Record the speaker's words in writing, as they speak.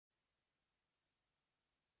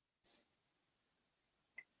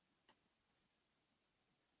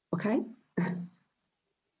Okay,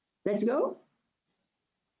 let's go.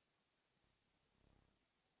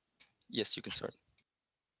 Yes, you can start.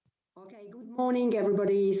 Okay, good morning,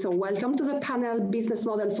 everybody. So welcome to the panel Business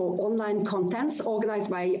Model for Online Contents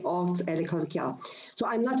organized by Electronica. So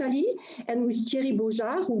I'm Nathalie, and with Thierry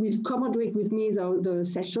Baujard, who will co-moderate with me the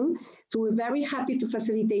session. So we're very happy to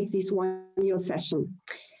facilitate this one-year session.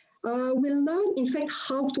 We'll learn, in fact,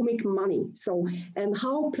 how to make money. And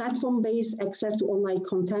how platform-based access to online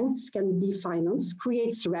contents can be financed,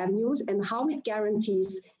 creates revenues, and how it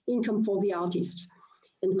guarantees income for the artists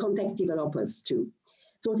and content developers too.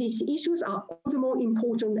 So these issues are all the more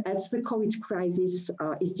important as the COVID crisis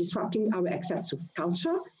is disrupting our access to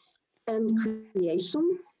culture and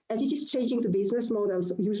creation, as it is changing the business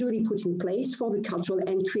models usually put in place for the cultural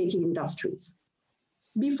and creative industries.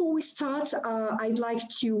 Before we start, I'd like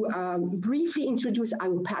to briefly introduce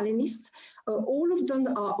our panelists. All of them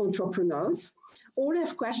are entrepreneurs. All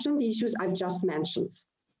have questioned the issues I've just mentioned.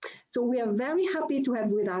 So we are very happy to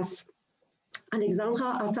have with us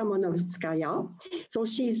Aleksandra Artamonovskaja. So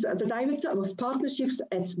she's the director of partnerships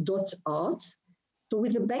at .art. So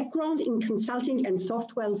with a background in consulting and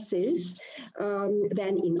software sales,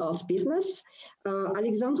 then in art business,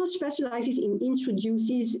 Aleksandra specializes in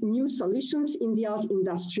introducing new solutions in the art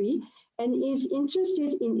industry and is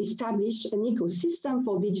interested in establishing an ecosystem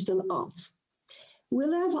for digital art.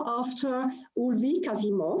 We'll have after Ulvi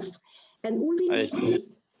Kasimov, and Ulvi is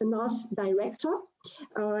an art director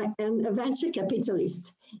and a venture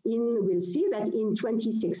capitalist. We'll see that in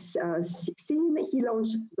 2016, he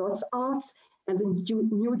launched .art and the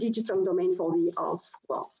new digital domain for the arts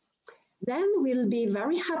world. Then we'll be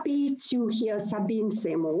very happy to hear Sabine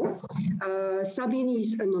Seymour. Sabine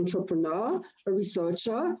is an entrepreneur, a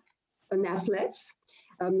researcher, an athlete,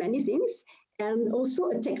 many things, and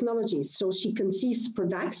also a technologist. So she conceives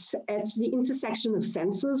products at the intersection of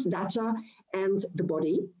sensors, data, and the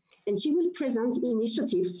body. And she will present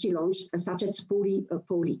initiatives she launched, such as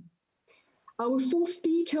Poly. Our fourth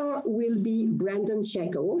speaker will be Brendon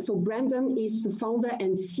Ciecko. So Brendon is the founder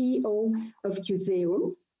and CEO of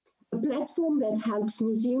Museum, a platform that helps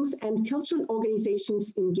museums and cultural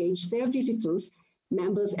organizations engage their visitors,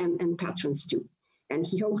 members, and patrons too. And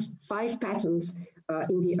he holds 5 patents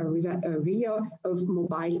in the area of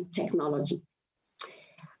mobile technology.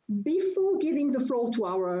 Before giving the floor to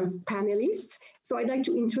our panelists, so I'd like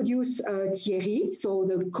to introduce Thierry, so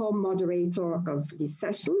the co-moderator of these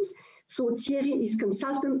sessions. So Thierry is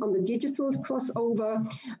consultant on the digital crossover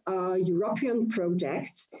European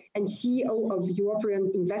project and CEO of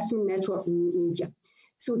European Investment Network Media.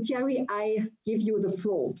 So Thierry, I give you the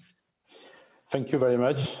floor. Thank you very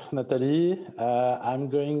much, Nathalie. I'm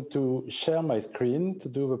going to share my screen to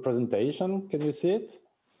do the presentation. Can you see it?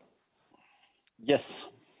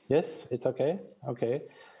 Yes. Yes, it's okay. Okay.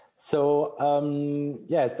 So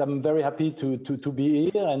yes, I'm very happy to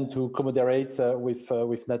be here and to co-moderate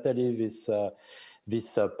with Nathalie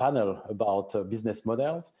this panel about business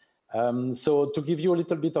models. So to give you a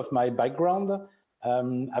little bit of my background,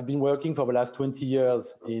 I've been working for the last 20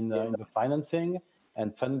 years in the financing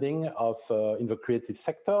and funding of in the creative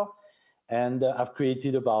sector, and I've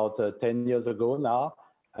created about 10 years ago now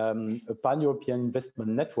a pan-European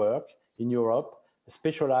investment network in Europe,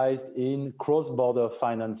 specialized in cross-border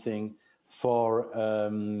financing for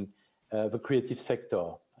the creative sector.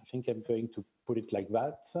 I think I'm going to put it like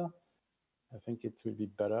that. I think it will be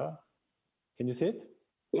better. Can you see it?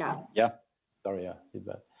 Yeah. Yeah. Sorry, yeah, did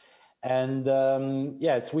that. And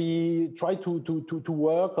yes, we try to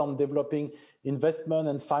work on developing investment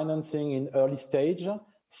and financing in early stage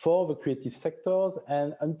for the creative sectors.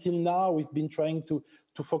 And until now, we've been trying to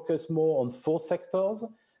focus more on 4 sectors.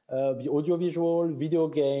 The audiovisual, video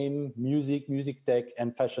game, music tech,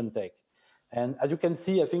 and fashion tech. And as you can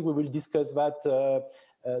see, I think we will discuss that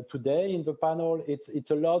today in the panel.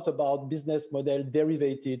 It's a lot about business model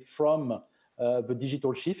derivated from the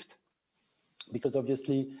digital shift, because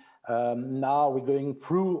obviously now we're going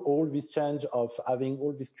through all this change of having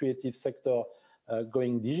all this creative sector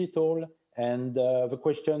going digital. And the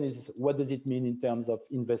question is, what does it mean in terms of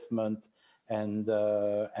investment and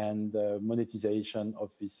monetization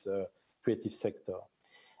of this creative sector?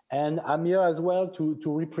 And I'm here as well to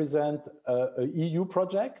represent a EU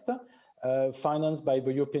project financed by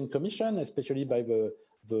the European Commission, especially by the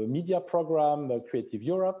media program Creative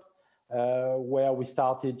Europe, where we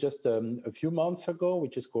started just a few months ago,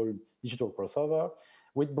 which is called Digital Crossover,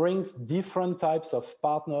 which brings different types of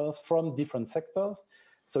partners from different sectors.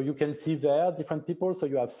 So you can see there different people. So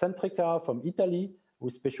you have Centrica from Italy, who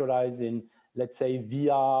specialize in, let's say,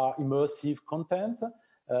 VR immersive content,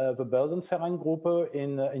 the Börsenverein Gruppe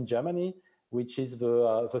in Germany, which is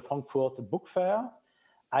the Frankfurt Book Fair.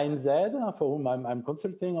 AMZ, for whom I'm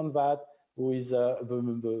consulting on that, who is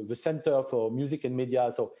the Center for Music and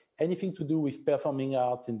Media, so anything to do with performing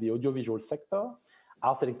arts in the audiovisual sector.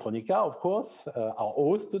 Ars Electronica, of course, our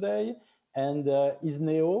host today, and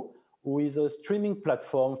Isneo, who is a streaming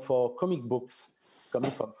platform for comic books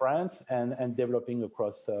coming from France and developing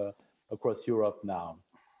across Europe now.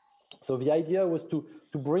 So the idea was to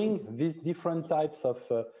bring these different types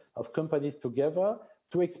of companies together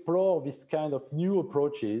to explore this kind of new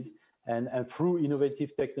approaches and through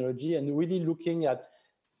innovative technology, and really looking at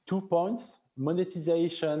 2 points,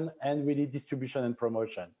 monetization and really distribution and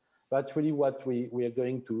promotion. That's really what we are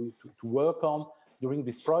going to work on during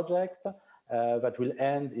this project that will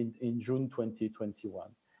end in June 2021.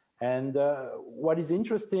 And what is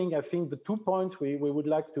interesting, I think the 2 points we would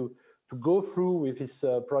like to go through with this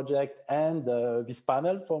project and this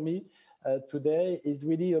panel for me today is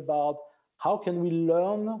really about how can we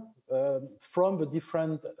learn from the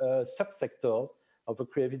different subsectors of the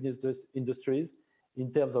creative industries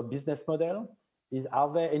in terms of business model.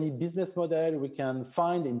 Are there any business model we can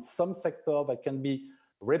find in some sector that can be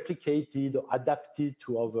replicated or adapted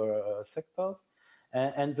to other sectors?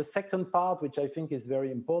 And the second part, which I think is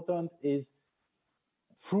very important, is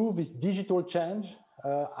through this digital change,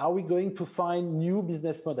 are we going to find new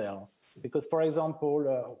business model? Because, for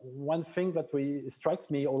example, one thing that strikes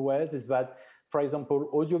me always is that, for example,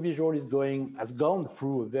 audiovisual has gone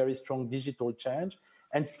through a very strong digital change,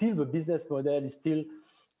 and still the business model is still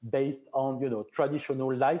based on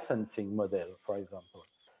traditional licensing model, for example.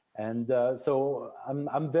 And so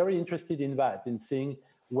I'm very interested in that, in seeing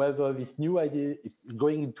whether this new idea,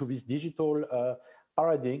 going into this digital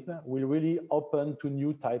paradigm, will really open to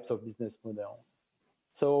new types of business model.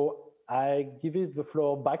 So I give it the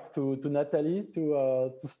floor back to Nathalie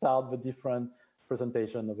to start the different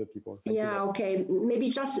presentation of the people. Thank you. Okay. Maybe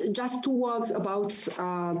just 2 words about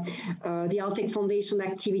the Artec Foundation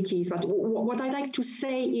activities. But what I'd like to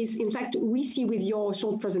say is, in fact, we see with your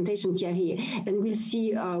short presentation, Thierry, and we'll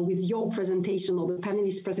see with your presentation or the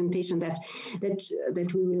panelist presentation that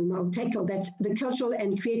we will now tackle, that the cultural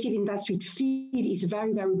and creative industry field is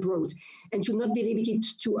very, very broad and should not be limited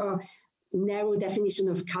to a narrow definition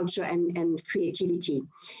of culture and creativity.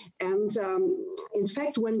 And in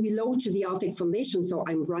fact, when we launched the Artec Foundation, so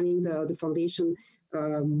I'm running the foundation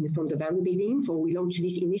from the very beginning, so we launched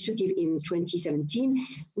this initiative in 2017,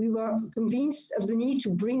 we were convinced of the need to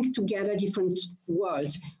bring together different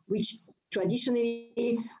worlds, which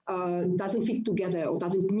traditionally doesn't fit together or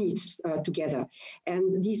doesn't meet together.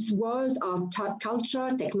 And these worlds are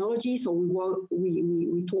culture, technology, so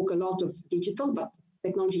we talk a lot of digital, but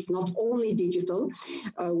technology is not only digital,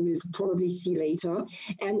 we'll probably see later,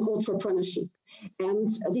 and entrepreneurship. And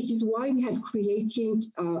this is why we have created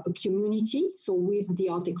a community, so with the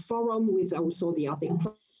Artec Forum, with also the Artec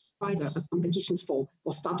Prize, competitions for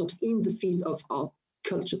startups in the field of art,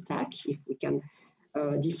 culture, tech, if we can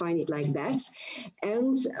define it like that.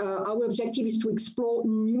 And our objective is to explore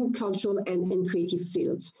new cultural and creative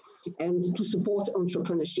fields and to support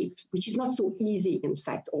entrepreneurship, which is not so easy, in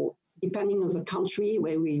fact, or depending on the country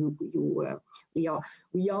where we are.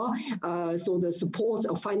 So the support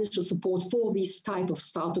or financial support for this type of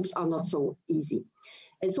startups are not so easy.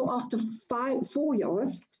 And so after 4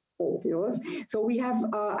 years, so we have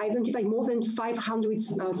identified more than 500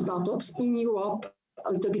 startups in Europe,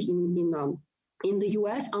 a little bit in the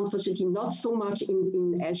US, unfortunately not so much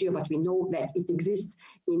in Asia, but we know that it exists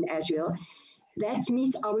in Asia. That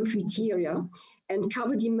meets our criteria and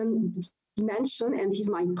cover dimension, and this is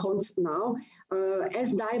my point now,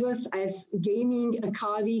 as diverse as gaming,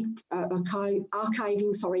 archiving,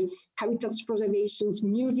 heritage preservations,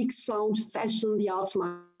 music, sound, fashion, the arts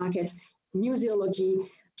market, museology,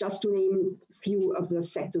 just to name a few of the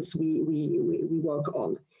sectors we work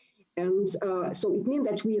on. And so it means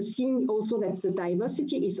that we are seeing also that the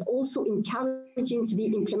diversity is also encouraging the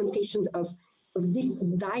implementation of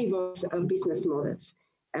diverse business models.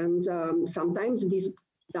 And sometimes these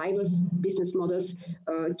diverse business models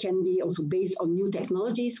can be also based on new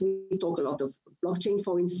technologies. We talk a lot of blockchain,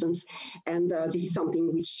 for instance, and this is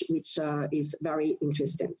something which is very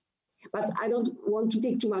interesting. But I don't want to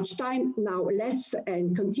take too much time now. Let's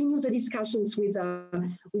continue the discussions with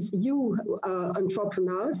you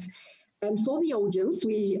entrepreneurs. And for the audience,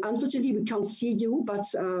 unfortunately we can't see you, but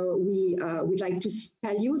we would like to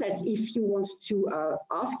tell you that if you want to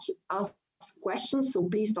ask questions, so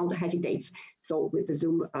please don't hesitate. So with the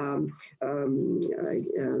Zoom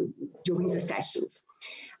during the sessions.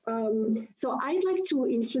 So I'd like to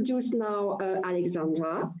introduce now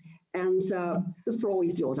Aleksandra, and the floor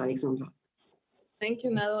is yours, Aleksandra. Thank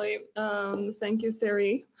you, Nathalie. Thank you,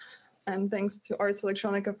 Thierry. And thanks to Arts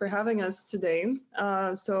Electronica for having us today.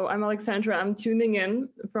 So I'm Aleksandra. I'm tuning in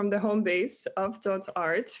from the home base of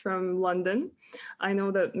 .art from London. I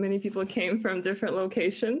know that many people came from different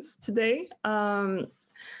locations today.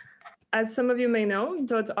 As some of you may know,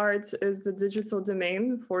 .art is the digital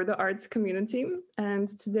domain for the arts community. And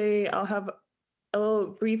today I'll have a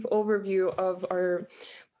little brief overview of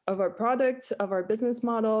our product, of our business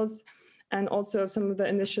models, and also of some of the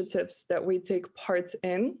initiatives that we take part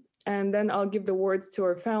in. And then I'll give the words to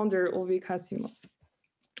our founder, Ulvi Kasimov.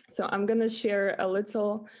 So I'm going to share a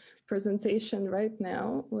little presentation right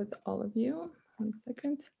now with all of you. 1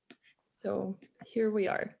 second. So here we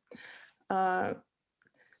are.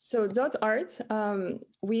 So .art,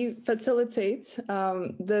 we facilitate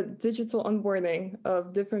the digital onboarding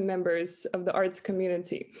of different members of the arts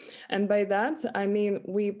community. And by that, I mean,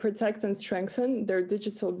 we protect and strengthen their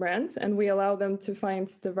digital brands, and we allow them to find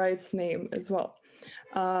the right name as well.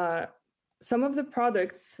 Some of the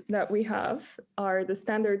products that we have are the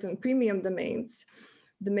standard and premium domains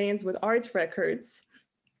with art records.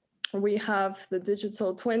 We have the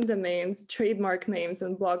digital twin domains, trademark names,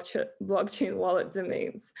 and blockchain wallet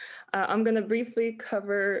domains. I'm going to briefly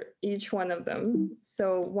cover each one of them.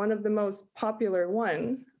 So one of the most popular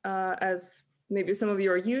one, as maybe some of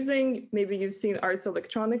you are using, maybe you've seen Arts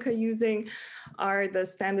Electronica using, are the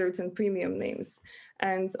standard and premium names.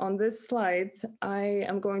 And on this slide, I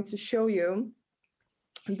am going to show you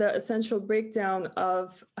the essential breakdown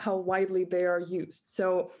of how widely they are used.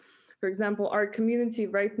 So, for example, our community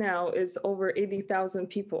right now is over 80,000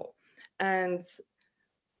 people. And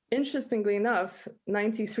interestingly enough,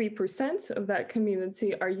 93% of that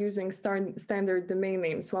community are using standard domain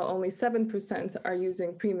names, while only 7% are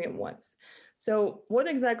using premium ones. So what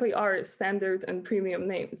exactly are standard and premium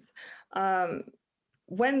names?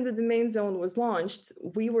 When the domain zone was launched,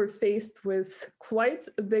 we were faced with quite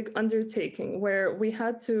a big undertaking where we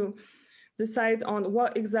had to decide on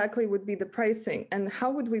what exactly would be the pricing and how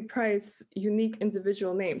would we price unique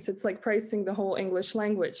individual names. It's like pricing the whole English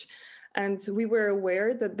language. And we were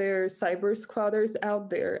aware that there are cyber squatters out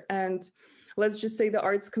there. And let's just say the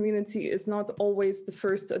arts community is not always the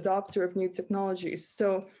first adopter of new technologies.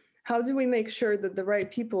 So how do we make sure that the right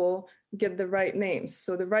people get the right names?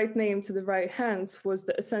 So the right name to the right hands was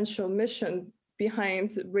the essential mission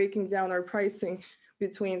behind breaking down our pricing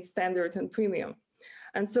between standard and premium.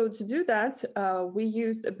 And so to do that, we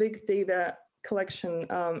used a big data collection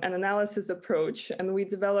and analysis approach, and we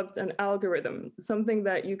developed an algorithm, something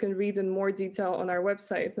that you can read in more detail on our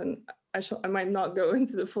website. And I might not go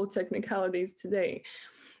into the full technicalities today.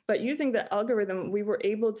 But using the algorithm, we were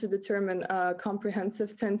able to determine a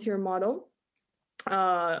comprehensive 10-tier model.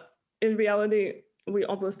 In reality, we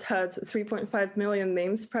almost had 3.5 million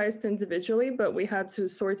names priced individually, but we had to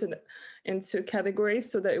sort it into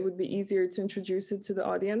categories so that it would be easier to introduce it to the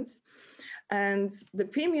audience. And the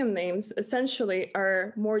premium names essentially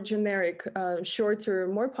are more generic, shorter,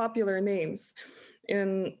 more popular names.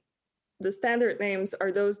 In the standard names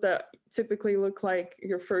are those that typically look like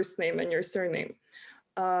your first name and your surname.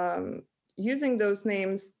 Using those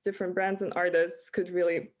names, different brands and artists could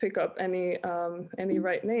really pick up any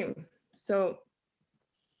right name. So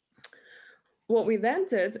what we then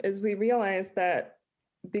did is we realized that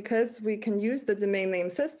because we can use the domain name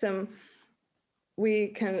system, we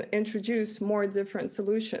can introduce more different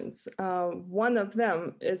solutions. One of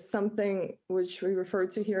them is something which we refer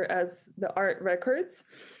to here as the art records.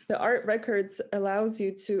 The art records allows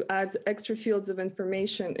you to add extra fields of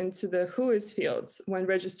information into the whois fields when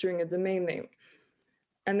registering a domain name.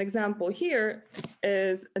 An example here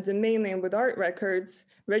is a domain name with art records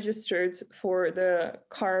registered for the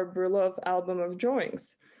Karl Burlov album of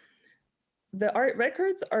drawings. The art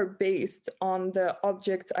records are based on the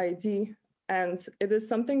object ID, and it is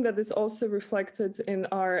something that is also reflected in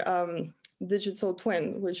our digital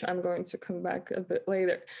twin, which I'm going to come back a bit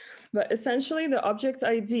later. But essentially, the object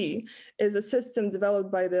ID is a system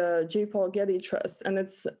developed by the J. Paul Getty Trust, and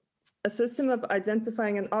it's a system of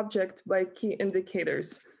identifying an object by key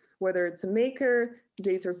indicators, whether it's a maker,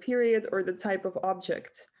 date or period, or the type of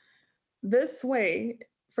object. This way,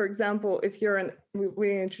 for example, if you're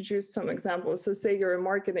we introduced some examples. So say you're a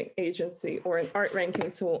marketing agency or an art ranking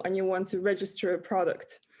tool and you want to register a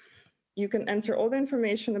product. You can enter all the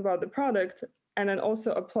information about the product and then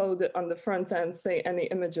also upload it on the front end, say any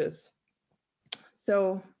images.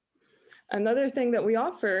 So another thing that we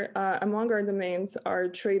offer among our domains are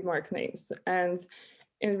trademark names. And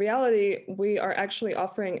in reality, we are actually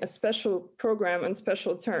offering a special program and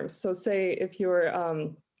special terms. So say if you're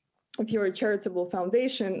a charitable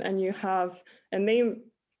foundation and you have a name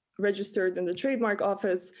registered in the trademark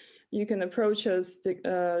office, you can approach us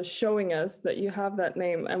showing us that you have that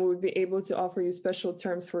name, and we would be able to offer you special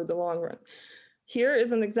terms for the long run. Here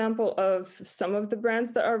is an example of some of the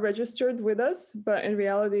brands that are registered with us, but in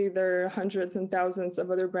reality, there are hundreds and thousands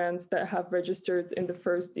of other brands that have registered in the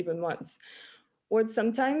first even months. What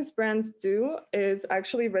sometimes brands do is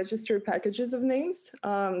actually register packages of names.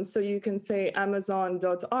 So you can say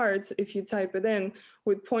Amazon.art, if you type it in,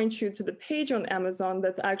 would point you to the page on Amazon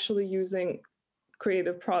that's actually using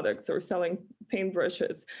creative products or selling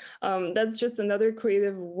paintbrushes. That's just another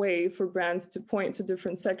creative way for brands to point to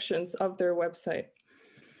different sections of their website.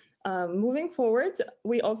 Moving forward,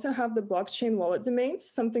 we also have the blockchain wallet domains,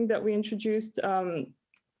 something that we introduced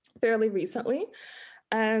fairly recently.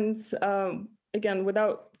 And again,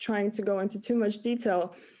 without trying to go into too much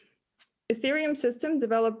detail, Ethereum system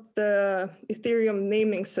developed the Ethereum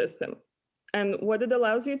naming system. And what it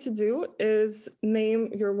allows you to do is name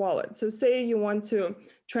your wallet. So say you want to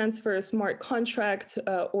transfer a smart contract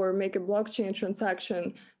or make a blockchain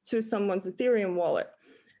transaction to someone's Ethereum wallet.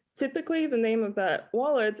 Typically, the name of that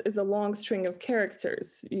wallet is a long string of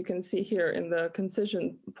characters. You can see here in the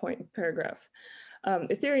concision point paragraph.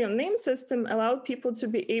 Ethereum name system allowed people to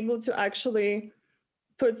be able to actually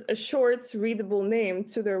put a short, readable name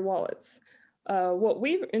to their wallets. What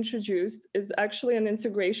we've introduced is actually an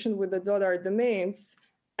integration with the .art domains.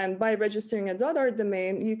 And by registering a .art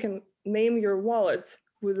domain, you can name your wallet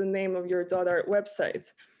with the name of your .art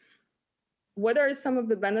website. What are some of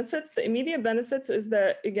the benefits? The immediate benefits is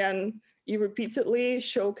that, again, you repeatedly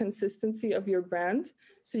show consistency of your brand.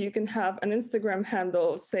 So you can have an Instagram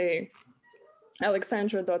handle, say,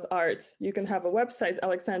 Aleksandra.art. You can have a website,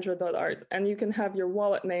 Aleksandra.art, and you can have your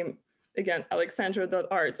wallet name, again,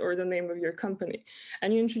 Aleksandra.art, or the name of your company.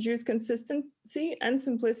 And you introduce consistency and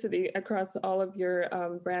simplicity across all of your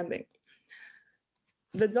branding.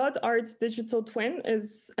 The .art digital twin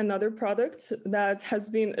is another product that has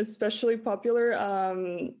been especially popular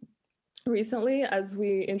recently as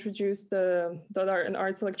we introduced the .art and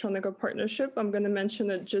Ars Electronica partnership. I'm going to mention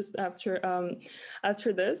it just after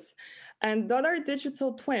this. And .art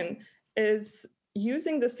digital twin is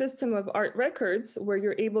using the system of art records where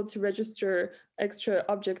you're able to register extra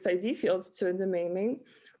object ID fields to a domain name,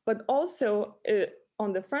 but also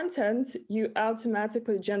on the front end, you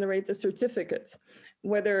automatically generate a certificate,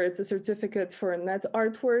 whether it's a certificate for a net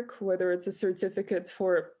artwork, whether it's a certificate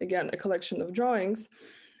for, again, a collection of drawings,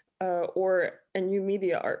 or a new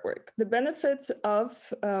media artwork. The benefit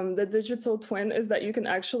of the digital twin is that you can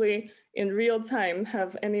actually, in real time,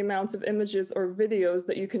 have any amount of images or videos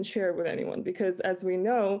that you can share with anyone. Because as we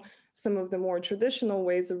know, some of the more traditional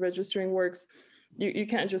ways of registering works, you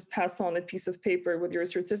can't just pass on a piece of paper with your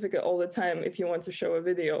certificate all the time if you want to show a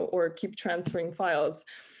video or keep transferring files.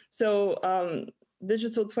 So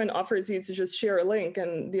digital twin offers you to just share a link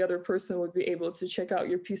and the other person would be able to check out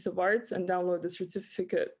your piece of art and download the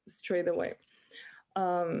certificate straight away.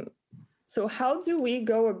 So how do we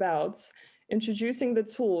go about introducing the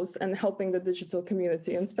tools and helping the digital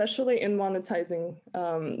community, and especially in monetizing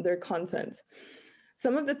their content?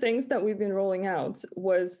 Some of the things that we've been rolling out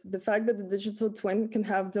was the fact that the digital twin can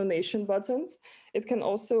have donation buttons. It can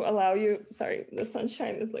also allow you, sorry, the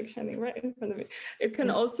sunshine is like shining right in front of me. It can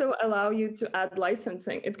also allow you to add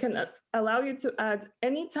licensing. It can allow you to add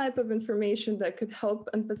any type of information that could help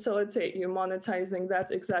and facilitate you monetizing that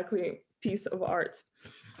exactly piece of art.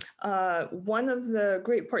 One of the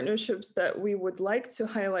great partnerships that we would like to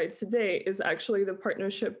highlight today is actually the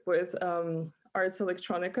partnership with Ars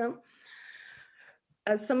Electronica.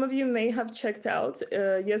 As some of you may have checked out,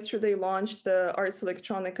 yesterday launched the Ars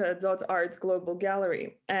Electronica.art Global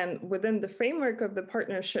Gallery. And within the framework of the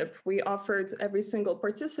partnership, we offered every single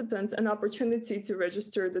participant an opportunity to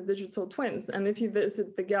register the digital twins. And if you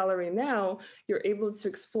visit the gallery now, you're able to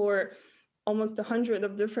explore almost 100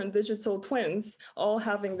 of different digital twins, all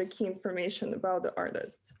having the key information about the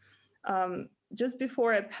artists. Just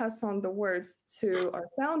before I pass on the words to our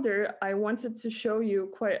founder, I wanted to show you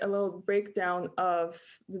quite a little breakdown of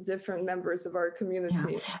the different members of our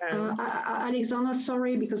community. Yeah. Aleksandra,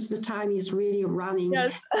 sorry, because the time is really running.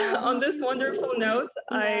 Yes, on this wonderful note,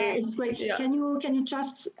 it's great. Yeah. Can you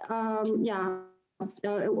just, or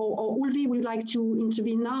Ulvi would like to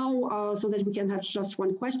intervene now so that we can have just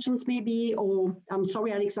one questions maybe, or I'm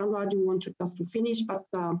sorry, Aleksandra, do you want to just to finish, but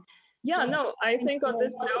yeah, no, I think on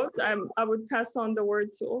this note, I would pass on the word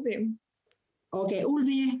to Ulvi. Okay,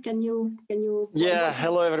 Ulvi, can you? Yeah,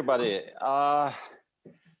 hello everybody.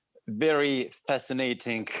 Very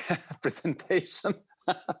fascinating presentation.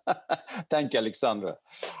 Thank you, Aleksandra.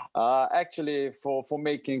 Actually, for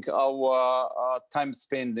making our time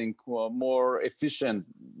spending more efficient,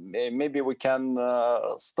 maybe we can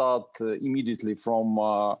start immediately from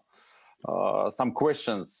some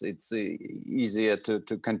questions. It's easier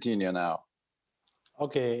to continue now.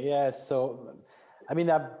 Okay, yes. So, I mean,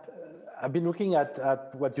 I've been looking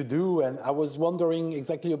at what you do, and I was wondering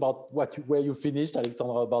exactly about where you finished,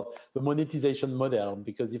 Aleksandra, about the monetization model.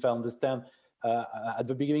 Because if I understand, at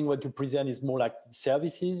the beginning, what you present is more like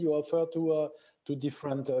services you offer to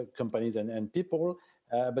different companies and people.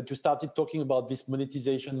 But you started talking about this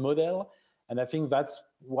monetization model, and I think that's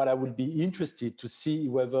what I would be interested to see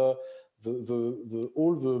whether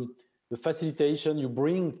all the facilitation you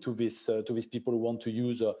bring to these people who want to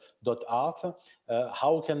use .art,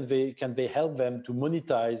 how can they help them to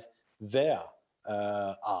monetize their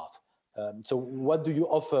art? So what do you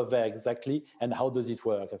offer there exactly, and how does it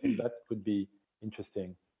work? I think that could be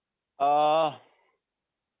interesting.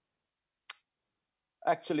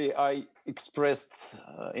 Actually, I expressed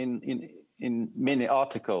in many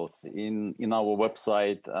articles in our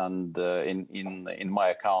website and in my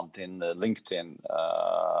account in LinkedIn.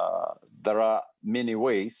 There are many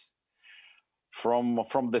ways. From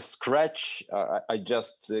the scratch, I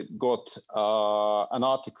just got an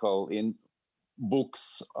article in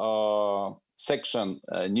books section,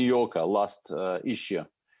 New Yorker, last issue.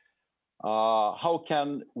 How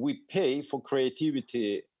can we pay for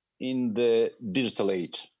creativity in the digital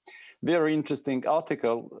age? Very interesting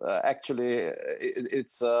article. Actually,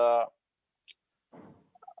 it's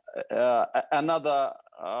another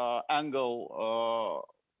angle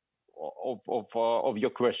of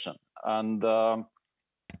your question, and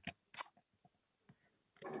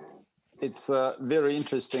it's a very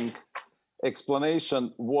interesting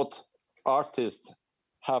explanation what artists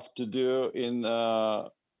have to do in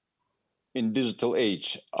digital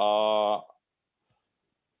age.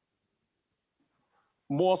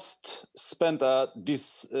 Most spend a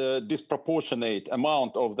disproportionate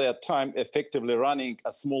amount of their time effectively running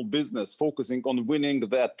a small business, focusing on winning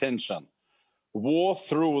their attention. War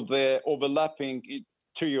through the overlapping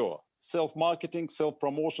trio: self-marketing,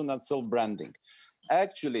 self-promotion, and self-branding.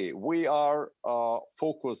 Actually, we are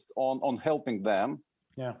focused on helping them.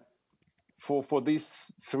 Yeah. For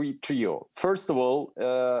these three trio. First of all,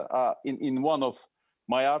 in one of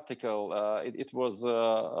my article, it was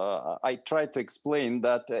I tried to explain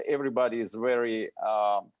that everybody is very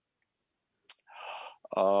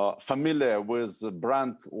familiar with a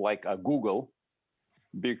brand like Google,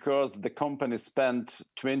 because the company spent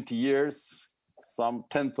 20 years, some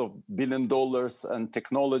 $10 billion in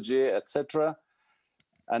technology, etc.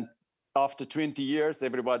 And after 20 years,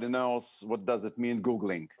 everybody knows what does it mean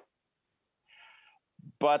Googling.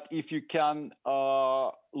 But if you can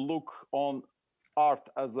look on art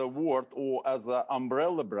as a word or as an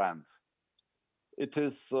umbrella brand, it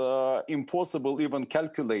is impossible even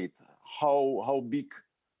calculate how big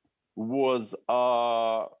were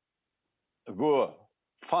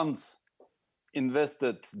funds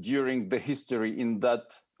invested during the history in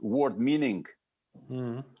that word meaning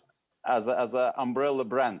as an umbrella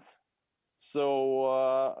brand.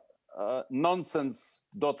 So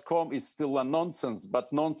nonsense.com is still a nonsense,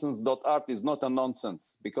 but nonsense.art is not a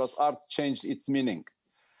nonsense, because art changed its meaning.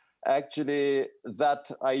 Actually, that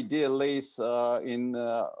idea lays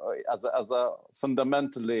as a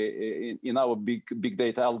fundamentally in our big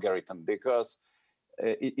data algorithm, because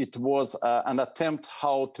it was an attempt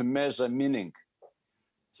how to measure meaning.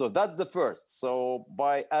 So that's the first. So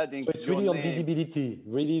by adding, so it's really on visibility.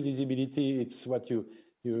 Really, visibility. It's what you.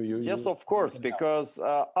 Yes, of course, because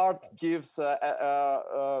art gives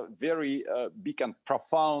a very big and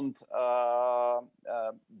profound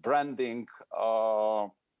branding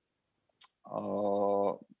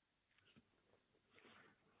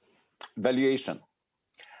valuation.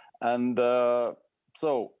 And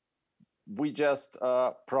so we just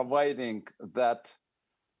providing that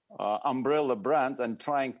umbrella brands and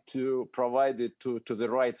trying to provide it to the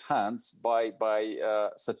right hands by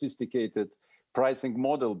sophisticated pricing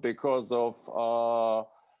model. Because of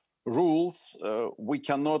rules, we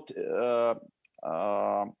cannot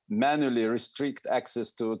manually restrict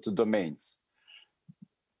access to domains.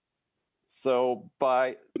 So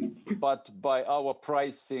by our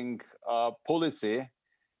pricing policy,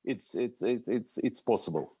 it's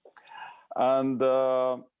possible. And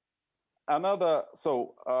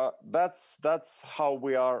that's how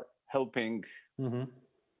we are helping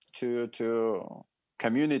to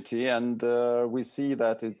community, and we see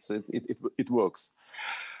that it works.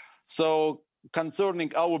 So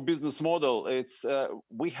concerning our business model, it's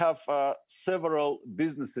we have several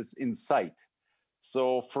businesses in sight.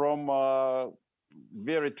 So from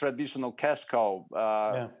very traditional cash cow,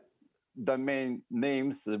 domain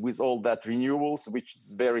names with all that renewables, which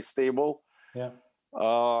is very stable. Yeah.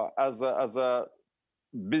 As a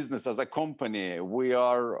business, as a company, we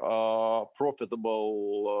are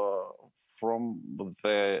profitable from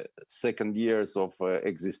the second years of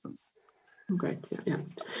existence. Great. Yeah.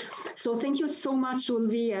 So thank you so much,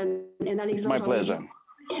 Ulvi and Aleksandra. It's my pleasure.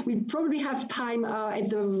 We probably have time at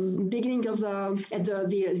the beginning of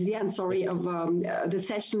the end, sorry, of the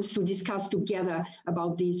sessions to discuss together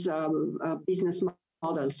about these business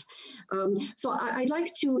models. So I'd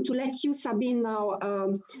like to let you, Sabine, now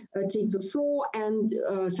take the floor. And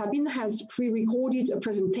Sabine has pre-recorded a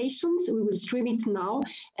presentation, so we will stream it now,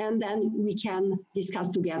 and then we can discuss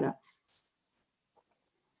together.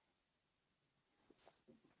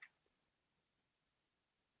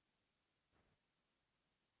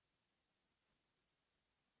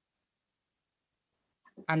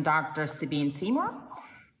 I'm Dr. Sabine Seymour.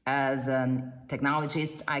 As a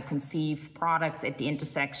technologist, I conceive products at the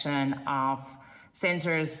intersection of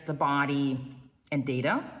sensors, the body, and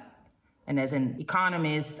data. And as an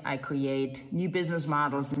economist, I create new business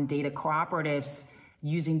models and data cooperatives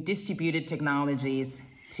using distributed technologies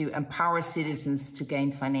to empower citizens to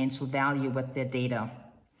gain financial value with their data.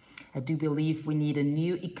 I do believe we need a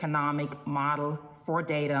new economic model for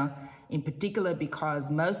data, in particular because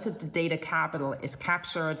most of the data capital is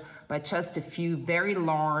captured by just a few very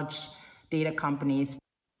large data companies.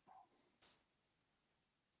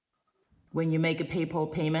 When you make a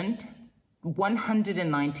PayPal payment,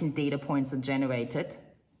 119 data points are generated,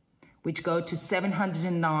 which go to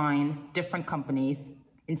 709 different companies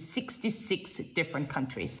in 66 different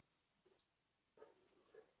countries.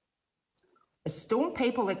 A stolen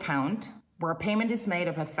PayPal account where a payment is made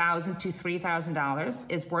of $1,000 to $3,000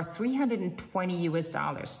 is worth $320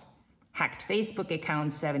 US. Hacked Facebook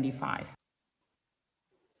account, 75.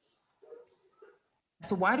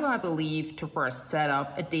 So why do I believe to first set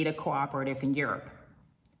up a data cooperative in Europe?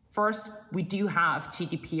 First, we do have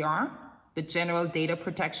GDPR, the General Data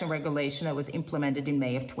Protection Regulation that was implemented in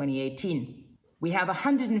May of 2018. We have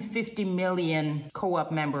 150 million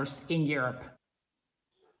co-op members in Europe.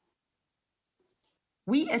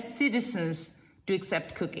 We as citizens do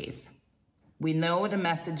accept cookies. We know the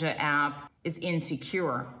Messenger app is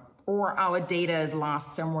insecure or our data is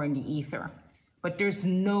lost somewhere in the ether, but there's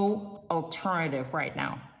no alternative right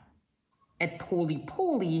now. At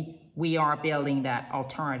Poly, we are building that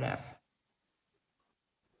alternative.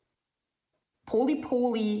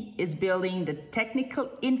 Poly is building the technical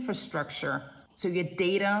infrastructure so your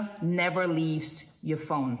data never leaves your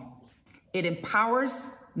phone. It empowers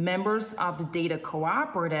members of the data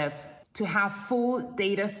cooperative to have full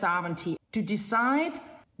data sovereignty, to decide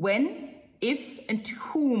when, if, and to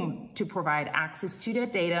whom to provide access to their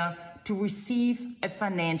data to receive a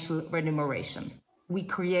financial remuneration. We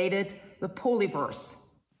created the Polyverse.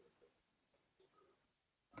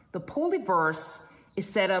 The Polyverse is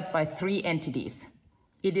set up by 3 entities.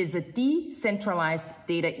 It is a decentralized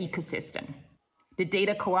data ecosystem. The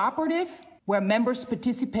data cooperative, where members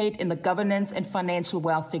participate in the governance and financial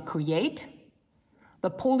wealth they create. The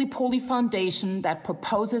Poly Foundation that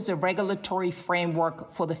proposes a regulatory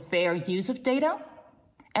framework for the fair use of data.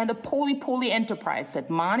 And the Poly enterprise that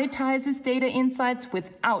monetizes data insights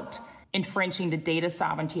without infringing the data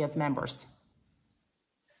sovereignty of members.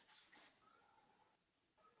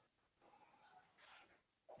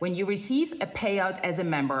 When you receive a payout as a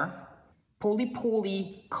member,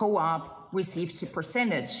 Poly co-op receives a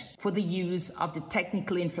percentage for the use of the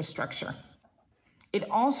technical infrastructure. It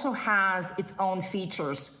also has its own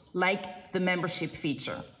features, like the membership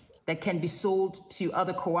feature, that can be sold to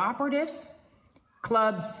other cooperatives,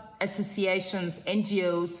 clubs, associations,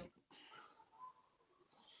 NGOs.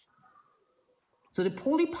 So the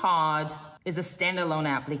PolyPod is a standalone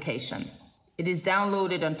application. It is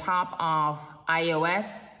downloaded on top of iOS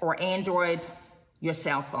or Android, your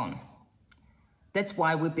cell phone. That's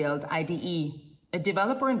why we built IDE, a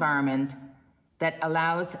developer environment that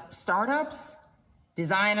allows startups,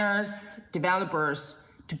 designers, developers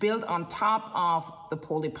to build on top of the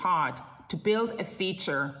PolyPod, to build a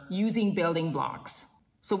feature using building blocks.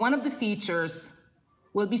 So one of the features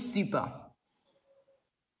will be super,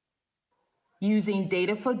 using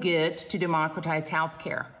data for good to democratize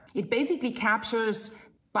healthcare. It basically captures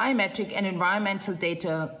biometric and environmental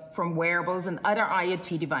data from wearables and other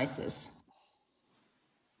IoT devices.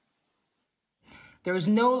 There is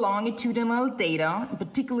no longitudinal data,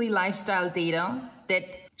 particularly lifestyle data, that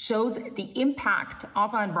shows the impact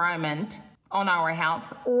of our environment on our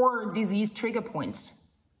health or disease trigger points.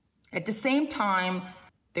 At the same time,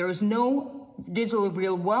 there is no digital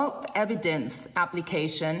real-world evidence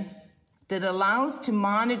application that allows to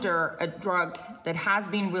monitor a drug that has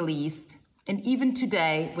been released, and even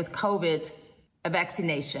today with COVID, a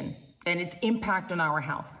vaccination, and its impact on our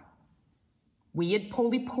health. We at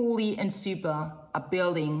Poly and Super are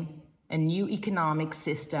building a new economic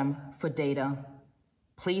system for data.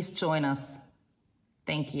 Please join us.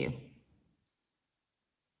 Thank you.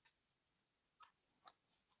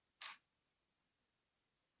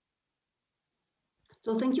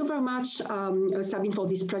 So thank you very much, Sabine, for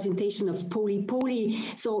this presentation of Poly.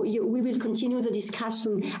 So we will continue the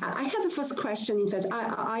discussion. I have a first question. In fact,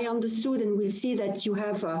 I understood, and we'll see that you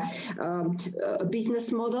have a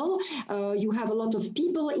business model. You have a lot of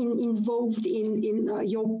people involved in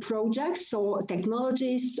your projects, so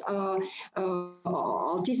technologists,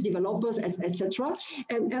 artists, developers, etc.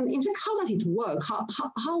 And in fact, how does it work?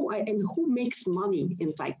 How and who makes money,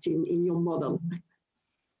 in fact, in your model?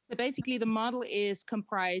 So basically, the model is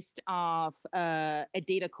comprised of a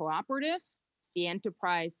data cooperative, the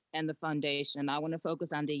enterprise, and the foundation. I want to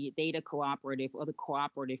focus on the data cooperative, or the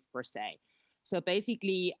cooperative per se. So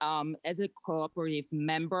basically, as a cooperative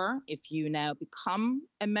member, if you now become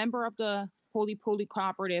a member of the Poly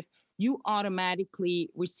cooperative, you automatically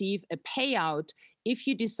receive a payout if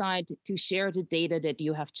you decide to share the data that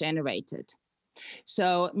you have generated.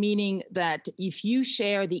 So meaning that if you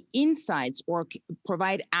share the insights or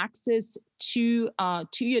provide access to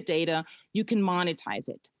your data, you can monetize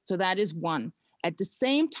it. So that is one. At the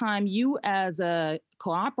same time, you as a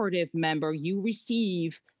cooperative member, you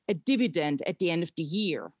receive a dividend at the end of the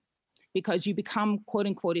year because you become, quote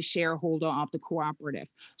unquote, a shareholder of the cooperative.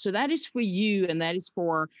 So that is for you, and that is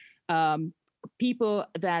for people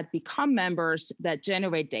that become members that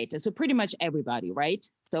generate data. So pretty much everybody, right?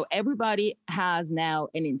 So everybody has now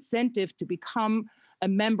an incentive to become a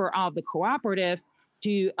member of the cooperative,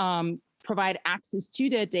 to provide access to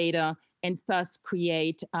their data, and thus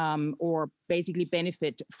create or basically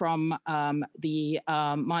benefit from the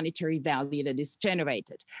monetary value that is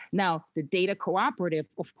generated. Now, the data cooperative,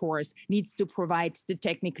 of course, needs to provide the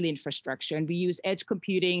technical infrastructure, and we use edge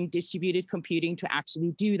computing, distributed computing to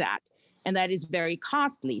actually do that. And that is very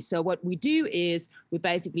costly. So what we do is we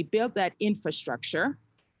basically build that infrastructure.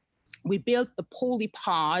 We built a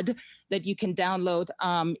polypod that you can download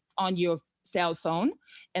on your cell phone,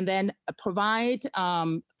 and then provide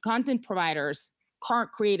content providers,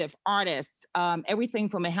 creative artists, everything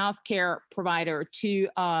from a healthcare provider to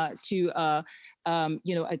a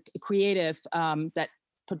creative that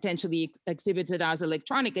potentially exhibited as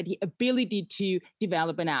Electronica, the ability to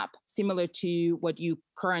develop an app similar to what you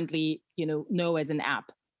currently know as an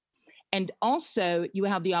app. And also you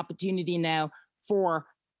have the opportunity now for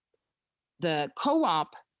the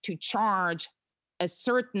co-op to charge a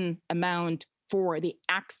certain amount for the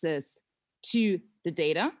access to the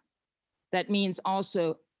data. That means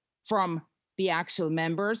also from the actual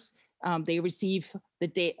members, they receive the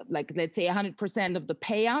data, like let's say 100% of the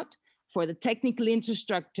payout. For the technical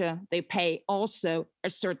infrastructure, they pay also a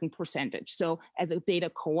certain percentage. So as a data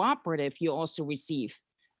cooperative, you also receive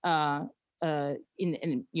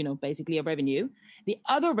basically a revenue. The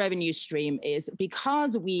other revenue stream is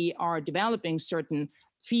because we are developing certain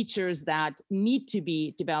features that need to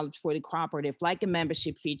be developed for the cooperative, like a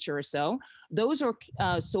membership feature or so, those are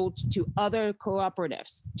sold to other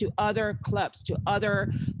cooperatives, to other clubs, to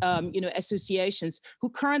other associations who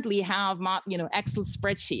currently have Excel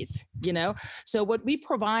spreadsheets. So what we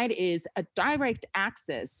provide is a direct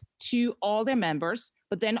access to all their members,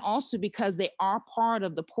 but then also, because they are part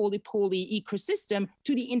of the Poly ecosystem,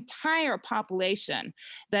 to the entire population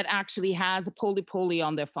that actually has a Poly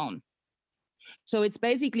on their phone. So it's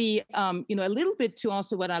basically, a little bit to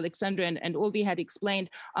also what Aleksandra and Ulvi had explained.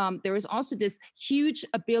 There is also this huge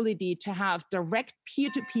ability to have direct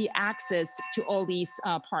peer-to-peer access to all these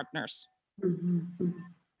partners. Mm-hmm.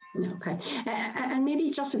 Okay, and maybe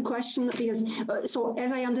just a question, because so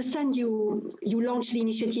as I understand, you launched the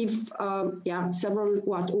initiative, when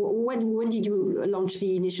did you launch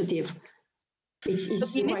the initiative?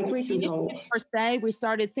 It's so quite recent. Per se, we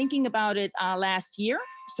started thinking about it last year.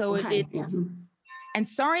 So okay. And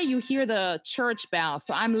sorry, you hear the church bell.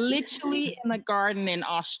 So I'm literally in the garden in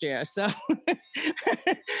Austria. So,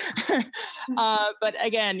 but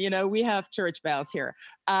again, we have church bells here.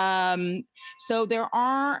 So there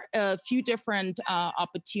are a few different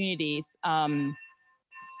opportunities.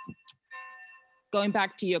 Going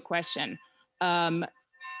back to your question, the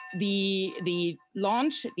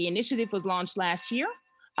initiative was launched last year.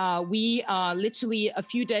 We literally a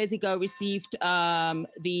few days ago received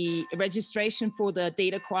the registration for the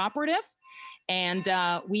data cooperative. And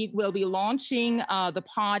we will be launching the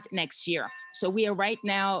pod next year. So we are right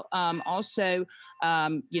now also,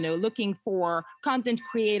 looking for content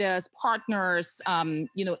creators, partners,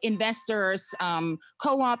 investors,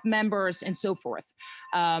 co-op members, and so forth.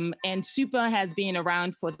 And SUPA has been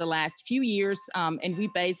around for the last few years, and we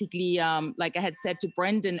basically, like I had said to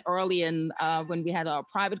Brendon early in when we had our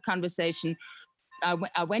private conversation,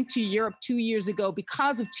 I went to Europe 2 years ago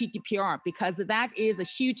because of GDPR, because that is a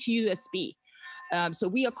huge USP. So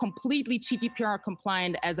we are completely GDPR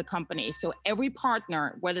compliant as a company. So every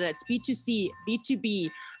partner, whether that's B2C,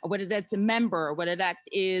 B2B, or whether that's a member, whether that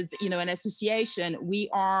is, an association,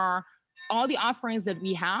 all the offerings that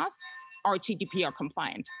we have are GDPR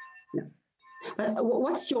compliant. Yeah.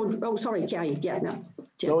 What's your, oh, sorry, Thierry, yeah, no.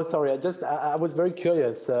 No, sorry, I was very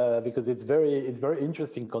curious because it's very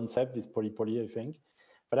interesting concept, this poly, I think.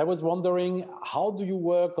 But I was wondering, how do you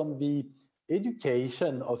work on the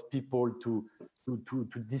education of people to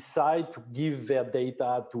decide to give their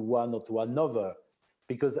data to one or to another?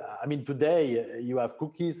 Because I mean, today you have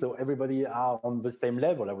cookies, so everybody are on the same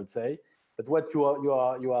level, I would say. But what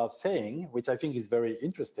you are saying, which I think is very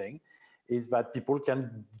interesting, is that people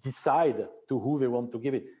can decide to who they want to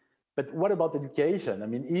give it. But what about education? I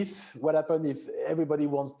mean, what happens if everybody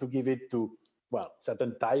wants to give it to, well,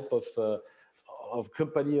 certain type of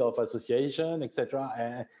company, of association,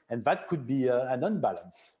 etc., and that could be an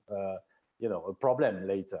unbalance, a problem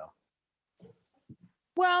later.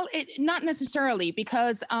 Well, not necessarily,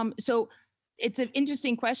 because so it's an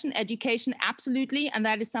interesting question. Education, absolutely, and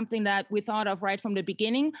that is something that we thought of right from the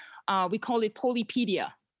beginning. We call it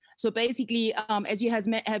Polypedia. So basically, as you have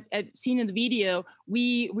seen in the video,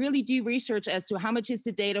 we really do research as to how much is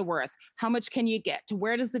the data worth, how much can you get,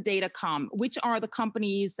 where does the data come, which are the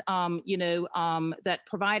companies that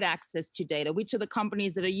provide access to data, which are the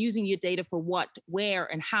companies that are using your data for what, where,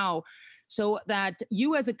 and how. So that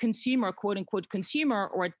you as a consumer, quote unquote consumer,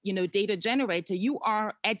 or data generator, you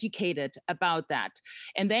are educated about that.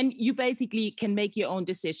 And then you basically can make your own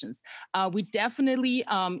decisions. We definitely,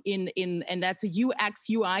 and that's a UX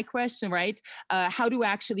UI question, right? How to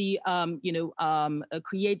actually,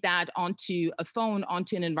 create that onto a phone,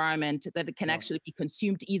 onto an environment that it can actually be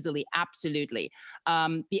consumed easily. Absolutely.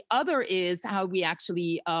 The other is how we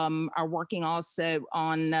actually are working also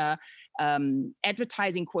on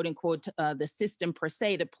advertising, quote unquote, the system per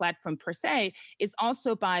se, the platform per se, is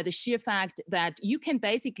also by the sheer fact that you can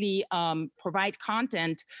basically provide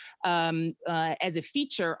content as a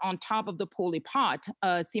feature on top of the Polypod,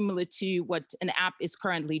 similar to what an app is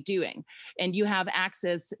currently doing. And you have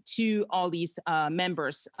access to all these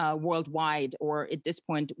members worldwide, or at this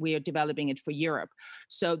point, we are developing it for Europe.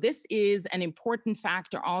 So this is an important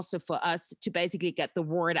factor also for us to basically get the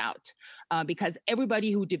word out, because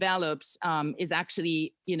everybody who develops is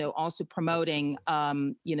actually, also promoting,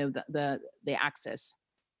 the access.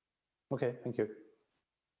 Okay, thank you.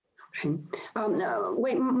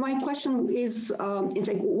 Wait, my question is, in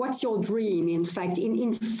fact, what's your dream, in fact,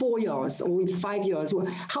 in 4 years or in 5 years?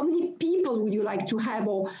 How many people would you like to have,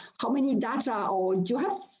 or how many data, or do you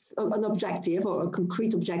have an objective or a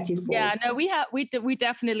concrete objective for? Yeah, no, we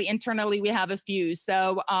definitely internally, we have a few.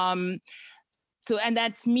 So, and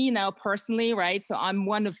that's me now personally, right? So I'm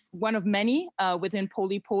one of many within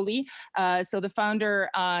Poly. So the founder,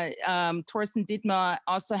 Thorsten Dittmer,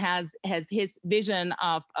 also has his vision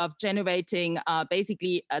of generating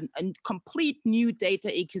basically a complete new data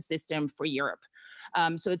ecosystem for Europe.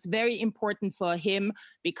 So it's very important for him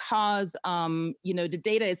because, the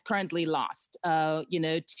data is currently lost,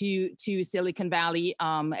 to Silicon Valley.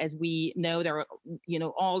 As we know, there are,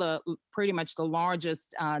 all pretty much the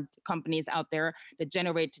largest companies out there that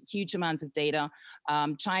generate huge amounts of data.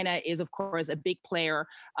 China is, of course, a big player,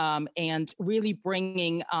 and really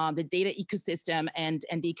bringing the data ecosystem and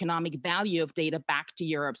the economic value of data back to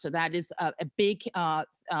Europe. So that is a big,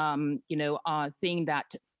 thing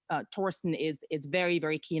that Thorsten is very,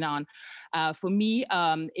 very keen on. For me,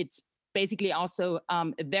 it's basically also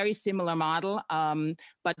a very similar model.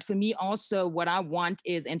 But for me also, what I want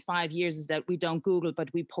is in 5 years is that we don't Google, but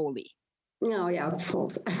we Poly. No, yeah, of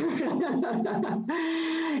course.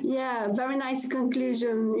 Yeah, very nice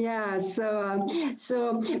conclusion. Yeah, so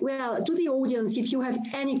well, to the audience, if you have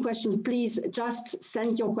any questions, please just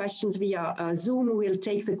send your questions via Zoom. We'll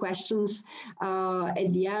take the questions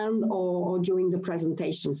at the end or during the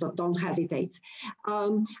presentation, so don't hesitate.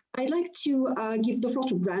 I'd like to give the floor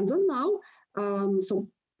to Brendon now. So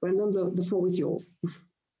Brendon, the floor is yours.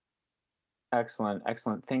 Excellent,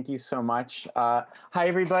 excellent. Thank you so much. Hi,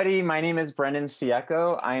 everybody. My name is Brendon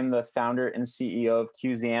Ciecko. I am the founder and CEO of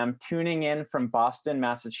QZAM, tuning in from Boston,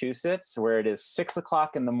 Massachusetts, where it is 6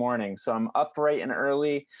 o'clock in the morning. So I'm up bright and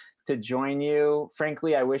early to join you.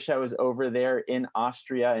 Frankly, I wish I was over there in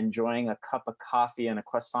Austria enjoying a cup of coffee and a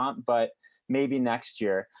croissant, but maybe next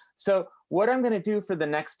year. So what I'm going to do for the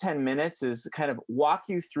next 10 minutes is kind of walk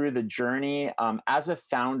you through the journey as a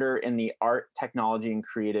founder in the art, technology, and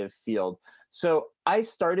creative field. So I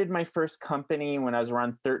started my first company when I was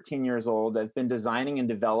around 13 years old. I've been designing and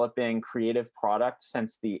developing creative products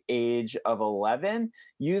since the age of 11,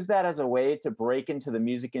 used that as a way to break into the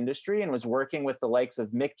music industry, and was working with the likes of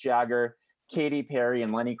Mick Jagger, Katy Perry,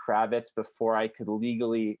 and Lenny Kravitz before I could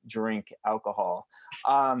legally drink alcohol.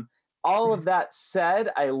 All of that said,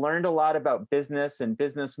 I learned a lot about business and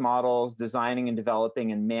business models, designing and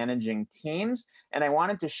developing and managing teams. And I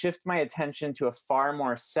wanted to shift my attention to a far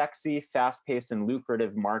more sexy, fast-paced, and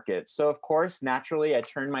lucrative market. So of course, naturally, I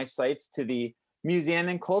turned my sights to the museum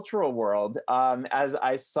and cultural world as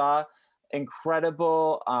I saw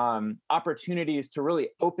incredible opportunities to really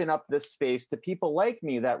open up this space to people like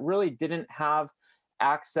me that really didn't have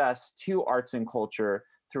access to arts and culture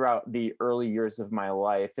throughout the early years of my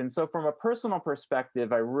life. And so from a personal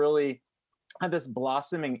perspective, I really had this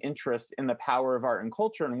blossoming interest in the power of art and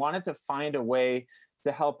culture and wanted to find a way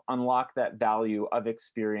to help unlock that value of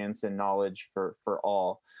experience and knowledge for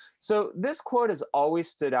all. So this quote has always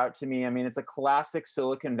stood out to me. I mean, it's a classic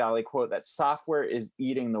Silicon Valley quote that software is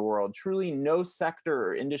eating the world. Truly no sector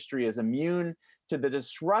or industry is immune to the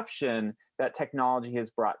disruption that technology has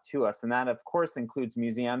brought to us. And that, of course, includes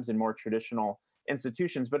museums and more traditional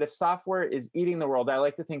institutions. But if software is eating the world, I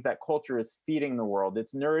like to think that culture is feeding the world.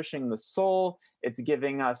 It's nourishing the soul. It's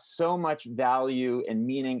giving us so much value and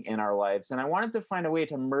meaning in our lives. And I wanted to find a way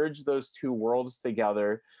to merge those two worlds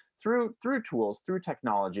together through tools, through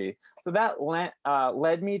technology. So that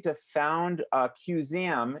led me to found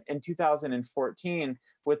QZAM in 2014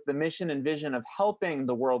 with the mission and vision of helping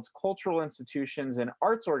the world's cultural institutions and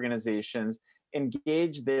arts organizations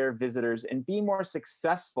engage their visitors and be more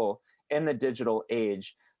successful in the digital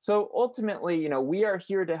age. So ultimately, we are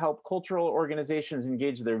here to help cultural organizations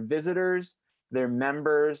engage their visitors, their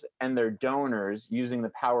members, and their donors using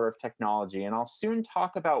the power of technology. And I'll soon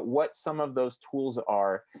talk about what some of those tools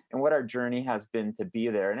are and what our journey has been to be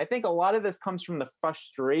there. And I think a lot of this comes from the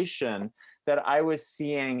frustration that I was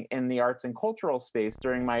seeing in the arts and cultural space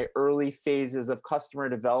during my early phases of customer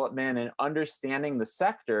development and understanding the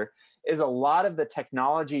sector, is a lot of the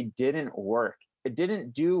technology didn't work. It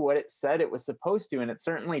didn't do what it said it was supposed to, and it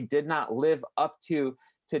certainly did not live up to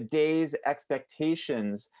today's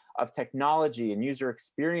expectations of technology and user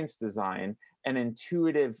experience design and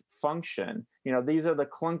intuitive function. These are the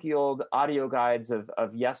clunky old audio guides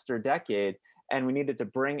of yesterdecade, and we needed to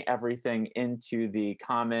bring everything into the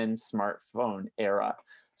common smartphone era.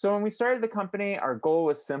 So when we started the company, our goal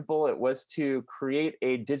was simple. It was to create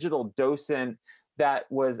a digital docent that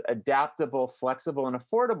was adaptable, flexible, and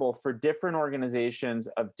affordable for different organizations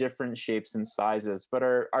of different shapes and sizes. But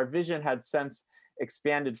our vision had since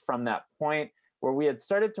expanded from that point, where we had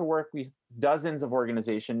started to work with dozens of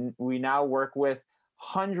organizations. We now work with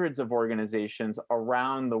hundreds of organizations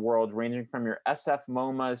around the world, ranging from your SF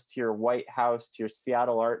MoMAs to your White House to your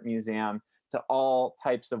Seattle Art Museum to all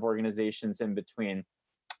types of organizations in between.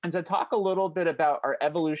 And to talk a little bit about our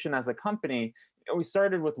evolution as a company, we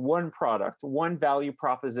started with one product, one value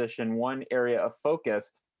proposition, one area of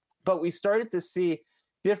focus, but we started to see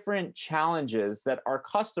different challenges that our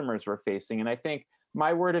customers were facing. And I think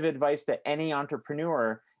my word of advice to any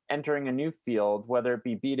entrepreneur entering a new field, whether it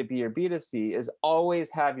be B2B or B2C, is always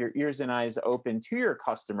have your ears and eyes open to your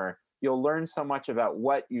customer. You'll learn so much about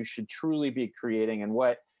what you should truly be creating and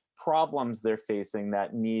what problems they're facing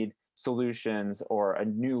that need solutions or a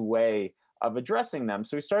new way of addressing them.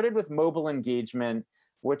 So we started with mobile engagement,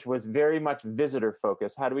 which was very much visitor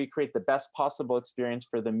focused. How do we create the best possible experience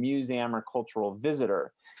for the museum or cultural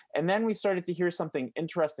visitor? And then we started to hear something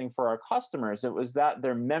interesting for our customers. It was that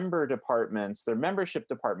their member departments, their membership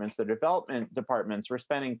departments, their development departments were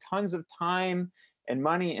spending tons of time and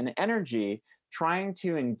money and energy trying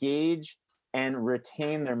to engage and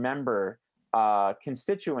retain their member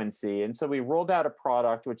constituency. And so we rolled out a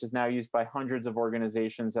product which is now used by hundreds of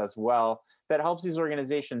organizations as well, that helps these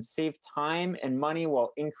organizations save time and money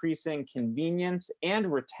while increasing convenience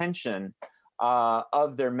and retention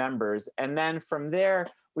of their members. And then from there,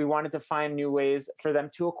 we wanted to find new ways for them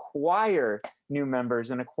to acquire new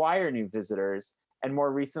members and acquire new visitors, and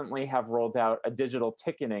more recently have rolled out a digital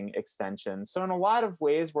ticketing extension. So in a lot of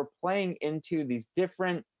ways, we're playing into these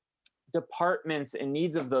different departments and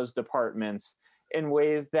needs of those departments in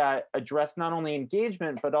ways that address not only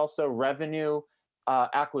engagement, but also revenue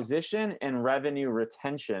acquisition and revenue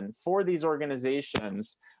retention for these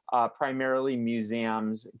organizations, primarily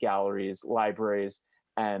museums, galleries, libraries,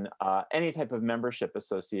 and any type of membership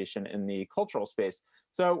association in the cultural space.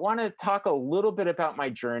 So I want to talk a little bit about my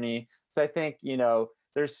journey. So I think, you know,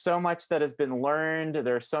 there's so much that has been learned.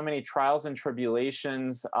 There's so many trials and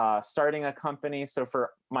tribulations starting a company. So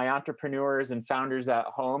for my entrepreneurs and founders at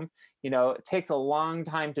home, you know, it takes a long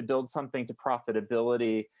time to build something to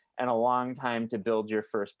profitability and a long time to build your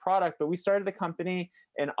first product. But we started the company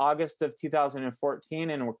in August of 2014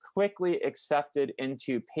 and were quickly accepted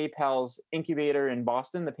into PayPal's incubator in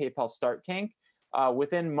Boston, the PayPal Start Tank.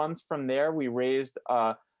 Within months from there, we raised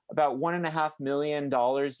about $1.5 million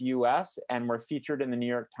US, and were featured in the New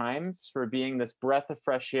York Times for being this breath of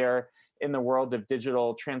fresh air in the world of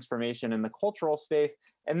digital transformation in the cultural space.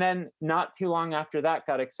 And then not too long after that,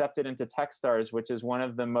 got accepted into Techstars, which is one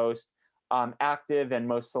of the most active and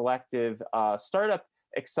most selective startup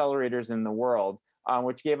accelerators in the world,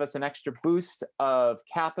 which gave us an extra boost of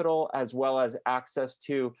capital, as well as access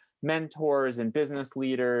to mentors and business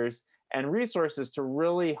leaders and resources to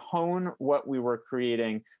really hone what we were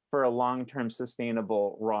creating for a long-term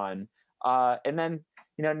sustainable run. And then,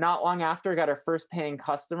 you know, not long after, got our first paying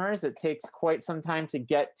customers. It takes quite some time to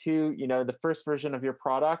get to, you know, the first version of your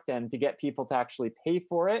product and to get people to actually pay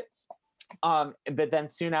for it. But then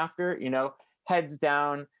soon after, you know, heads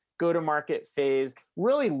down, go-to-market phase,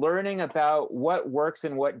 really learning about what works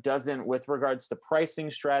and what doesn't with regards to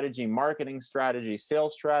pricing strategy, marketing strategy,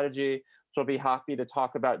 sales strategy, which I'll be happy to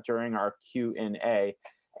talk about during our Q&A.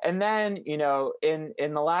 And then, you know, in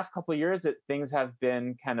the last couple of years, things have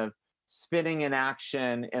been kind of spinning in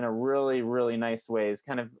action in a really, really nice ways,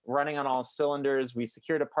 kind of running on all cylinders. We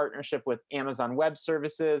secured a partnership with Amazon Web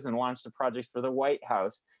Services and launched a project for the White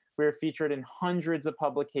House. We were featured in hundreds of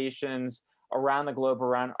publications around the globe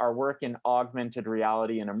around our work in augmented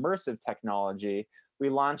reality and immersive technology. We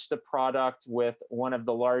launched a product with one of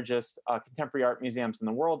the largest contemporary art museums in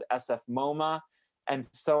the world, SF MoMA, and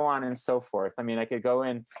so on and so forth. I mean, I could go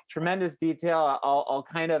in tremendous detail. I'll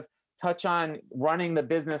kind of touch on running the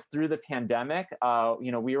business through the pandemic.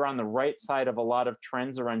 You know, we were on the right side of a lot of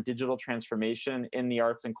trends around digital transformation in the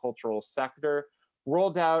arts and cultural sector,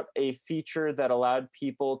 rolled out a feature that allowed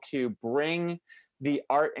people to bring the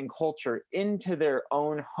art and culture into their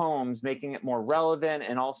own homes, making it more relevant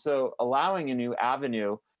and also allowing a new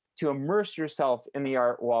avenue to immerse yourself in the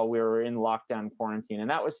art while we were in lockdown quarantine. And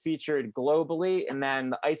that was featured globally. And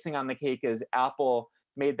then the icing on the cake is Apple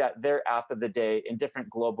made that their app of the day in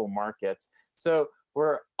different global markets. So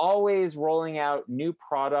we're always rolling out new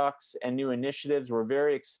products and new initiatives. We're a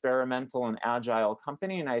very experimental and agile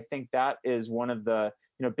company. And I think that is one of the,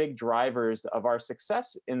 you know, big drivers of our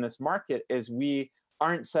success in this market is we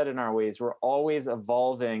aren't set in our ways. We're always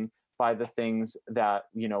evolving by the things that,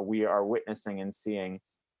 you know, we are witnessing and seeing.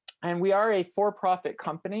 And we are a for-profit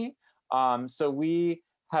company. So we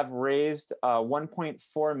have raised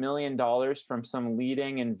 $1.4 million from some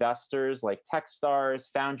leading investors like Techstars,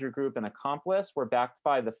 Foundry Group, and Accomplice. We're backed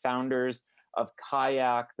by the founders of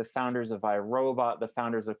Kayak, the founders of iRobot, the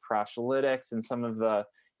founders of Crashlytics, and some of the,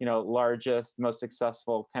 you know, largest, most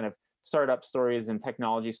successful kind of startup stories and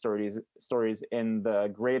technology stories in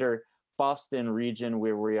the greater Boston region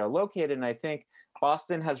where we are located. And I think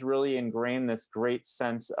Boston has really ingrained this great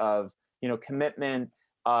sense of, you know, commitment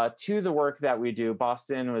to the work that we do.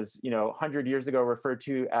 Boston was, you know, 100 years ago referred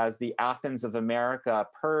to as the Athens of America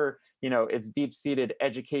per, you know, its deep-seated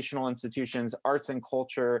educational institutions, arts and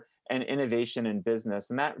culture, and innovation in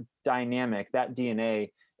business. And that dynamic, that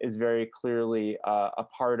DNA is very clearly a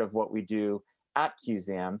part of what we do at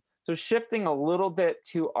QZAM. So shifting a little bit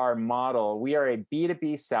to our model, we are a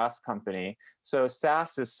B2B SaaS company. So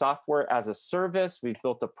SaaS is software as a service. We've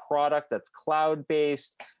built a product that's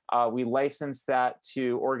cloud-based. We license that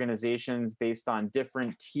to organizations based on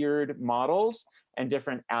different tiered models and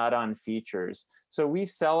different add-on features. So we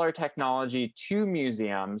sell our technology to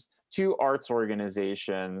museums, to arts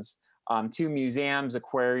organizations, to museums,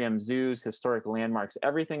 aquariums, zoos, historic landmarks,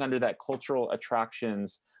 everything under that cultural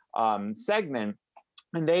attractions segment.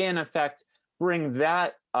 And they, in effect, bring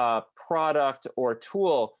that product or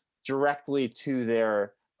tool directly to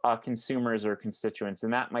their consumers or constituents.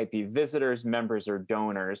 And that might be visitors, members, or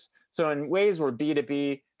donors. So in ways we're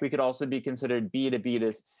B2B, we could also be considered B2B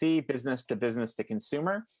to C, business to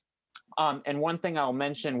consumer. And one thing I'll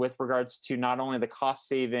mention with regards to not only the cost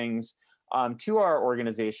savings to our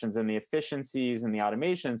organizations and the efficiencies and the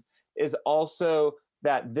automations is also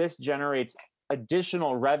that this generates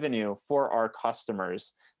additional revenue for our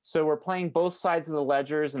customers. So we're playing both sides of the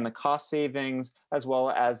ledgers and the cost savings, as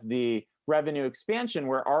well as the revenue expansion,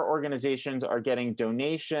 where our organizations are getting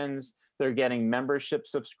donations, they're getting membership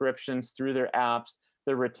subscriptions through their apps,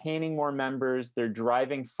 they're retaining more members, they're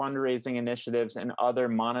driving fundraising initiatives and other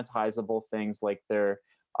monetizable things like their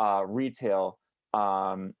retail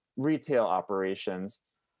operations.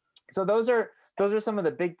 So those are some of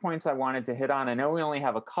the big points I wanted to hit on. I know we only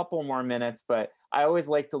have a couple more minutes, but I always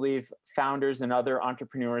like to leave founders and other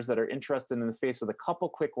entrepreneurs that are interested in the space with a couple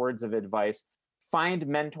quick words of advice. Find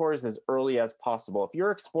mentors as early as possible. If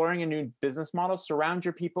you're exploring a new business model, surround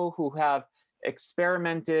your people who have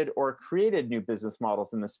experimented or created new business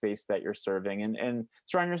models in the space that you're serving, and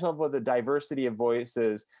surround yourself with a diversity of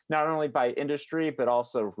voices, not only by industry, but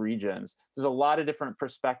also regions. There's a lot of different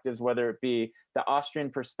perspectives, whether it be the Austrian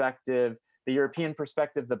perspective, the European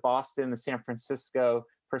perspective, the Boston, the San Francisco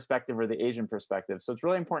perspective, or the Asian perspective. So it's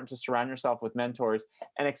really important to surround yourself with mentors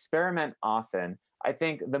and experiment often. I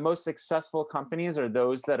think the most successful companies are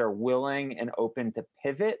those that are willing and open to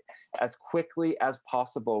pivot as quickly as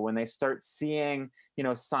possible when they start seeing,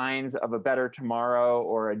 signs of a better tomorrow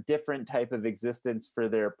or a different type of existence for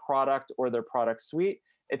their product or their product suite.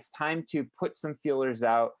 It's time to put some feelers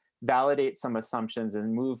out, validate some assumptions,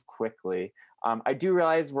 and move quickly. I do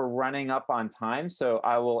realize we're running up on time, so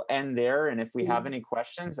I will end there. And if we have any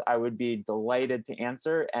questions, I would be delighted to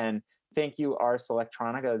answer. And thank you, Ars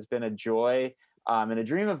Electronica. It's been a joy and a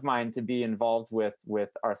dream of mine to be involved with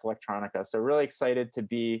Ars Electronica. So really excited to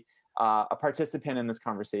be a participant in this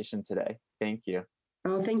conversation today. Thank you.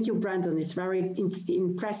 Oh, thank you, Brendon. It's very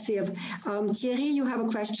impressive. Thierry, you have a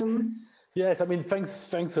question? Yes, I mean,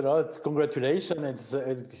 thanks a lot. Congratulations.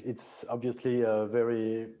 It's obviously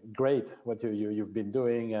very great what you've been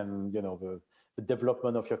doing, and the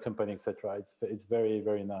development of your company, etc. It's very,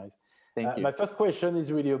 very nice. Thank you. My first question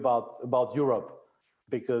is really about Europe,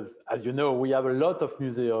 because as you know, we have a lot of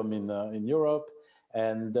museums in Europe,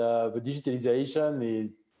 and the digitalization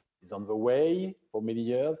is on the way for many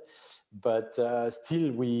years, but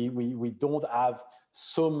still we don't have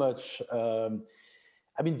so much.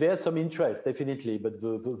 I mean, there's some interest, definitely, but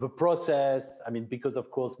the process, I mean, because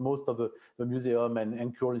of course, most of the museum and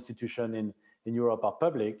cultural institutions in Europe are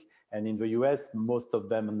public, and in the US, most of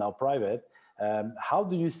them are now private. How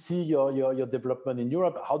do you see your development in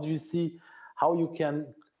Europe? How do you see how you can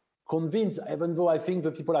convince, even though I think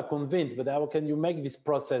the people are convinced, but how can you make this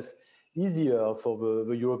process easier for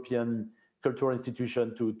the European cultural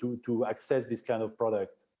institution to access this kind of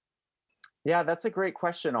product? Yeah, that's a great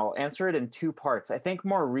question. I'll answer it in two parts. I think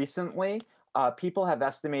more recently, people have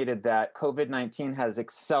estimated that COVID-19 has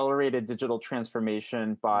accelerated digital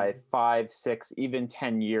transformation by 5, 6, even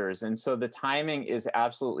 10 years. And so the timing is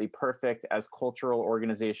absolutely perfect as cultural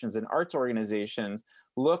organizations and arts organizations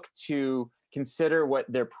look to consider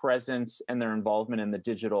what their presence and their involvement in the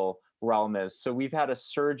digital realm is. So we've had a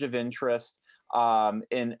surge of interest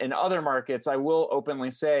in other markets. I will openly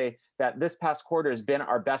say that this past quarter has been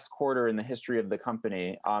our best quarter in the history of the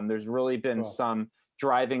company. There's really been some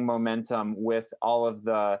driving momentum with all of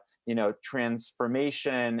the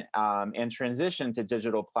transformation and transition to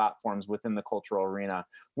digital platforms within the cultural arena.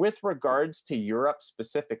 With regards to Europe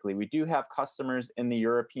specifically, we do have customers in the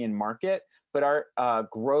European market, but our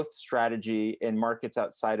growth strategy in markets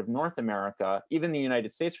outside of North America, even the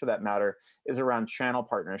United States for that matter, is around channel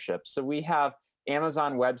partnerships. So we have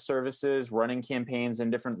Amazon Web Services running campaigns in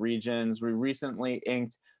different regions. We recently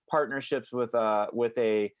inked partnerships with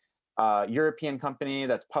a European company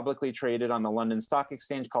that's publicly traded on the London Stock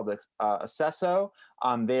Exchange called Ciecko.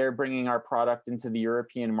 They're bringing our product into the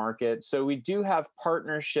European market. So we do have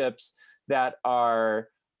partnerships that are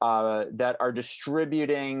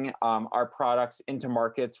distributing our products into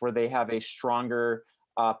markets where they have a stronger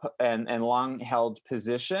and long-held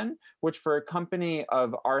position, which for a company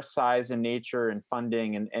of our size and nature and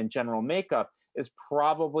funding and general makeup is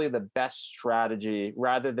probably the best strategy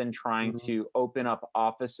rather than trying to open up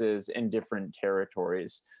offices in different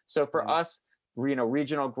territories. So for us,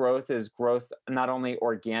 regional growth is growth not only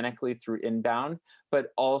organically through inbound, but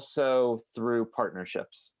also through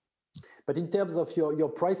partnerships. But in terms of your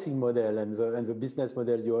pricing model and the business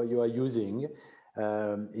model you are using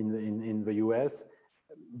in the US,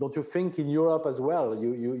 don't you think in Europe as well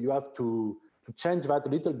you have to change that a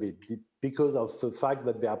little bit because of the fact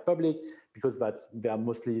that they are public, because that they are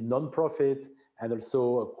mostly non-profit, and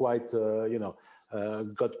also quite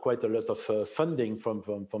got quite a lot of funding from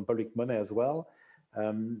public money as well.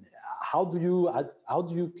 How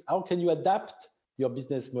can you adapt your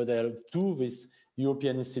business model to this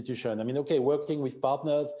European institution? I mean, okay, working with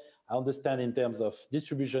partners, I understand in terms of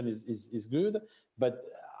distribution is good, but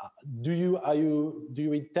do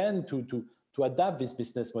you intend to adapt this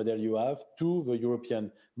business model you have to the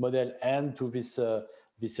European model and to these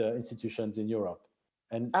institutions in Europe?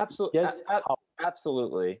 And absolutely, yes,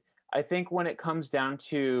 absolutely. I think when it comes down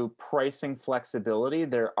to pricing flexibility,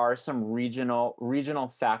 there are some regional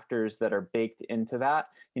factors that are baked into that.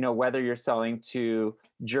 You know, whether you're selling to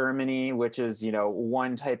Germany, which is, you know,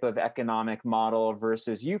 one type of economic model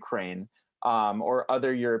versus Ukraine, or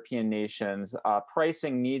other European nations,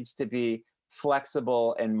 pricing needs to be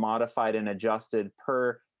flexible and modified and adjusted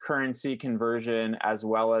per currency conversion, as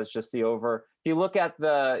well as just the if you look at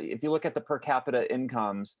the per capita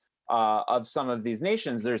incomes of some of these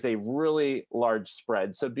nations, there's a really large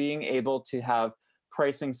spread. So being able to have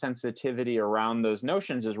pricing sensitivity around those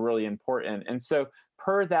notions is really important. And so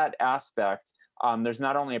per that aspect, there's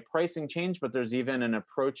not only a pricing change, but there's even an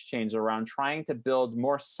approach change around trying to build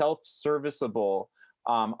more self-serviceable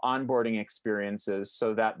onboarding experiences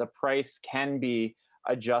so that the price can be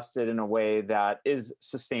adjusted in a way that is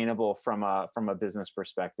sustainable from a business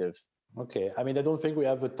perspective. Okay, I mean, I don't think we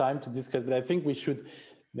have the time to discuss, but I think we should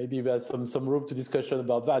maybe there's some room to discussion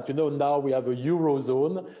about that. You know, now we have a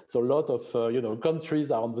Eurozone, so a lot of countries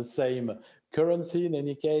are on the same currency in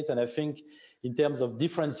any case, and I think in terms of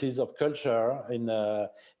differences of culture, there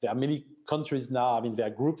are many countries now. I mean, there are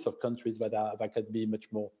groups of countries that can be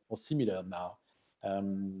much more similar now.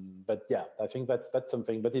 But yeah, I think that's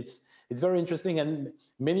something. But it's very interesting, and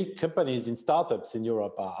many companies in startups in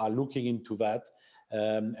Europe are looking into that,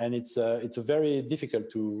 and it's a very difficult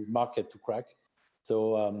to market to crack.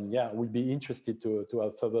 So yeah, we'll be interested to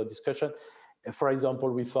have further discussion. For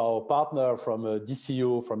example, with our partner from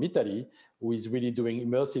DCO from Italy, who is really doing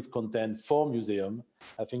immersive content for museum,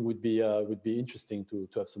 I think would be interesting to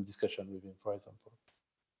have some discussion with him, for example.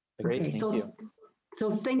 Great, thank you.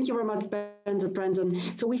 So thank you very much, Brendon.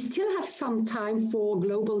 So we still have some time for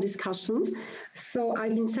global discussions. So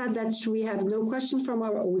I've been said that we have no questions from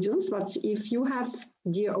our audience, but if you have,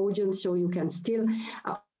 dear audience, so you can still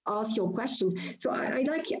ask your questions. So I'd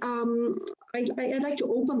like to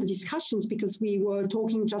open the discussions, because we were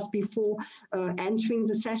talking just before entering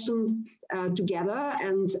the session together,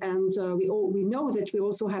 and we know that we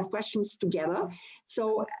also have questions together.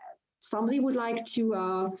 So somebody would like to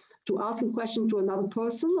ask a question to another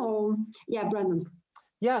person, or yeah, Brendon.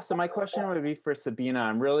 Yeah, so my question would be for Sabine.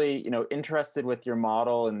 I'm really, interested with your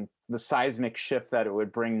model and the seismic shift that it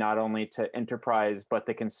would bring not only to enterprise but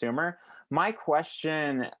the consumer. My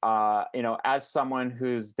question, as someone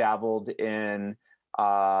who's dabbled in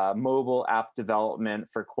mobile app development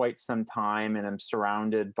for quite some time, and I'm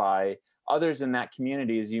surrounded by others in that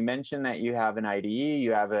community, is you mentioned that you have an IDE,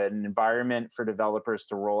 you have an environment for developers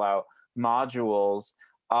to roll out modules.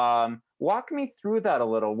 Walk me through that a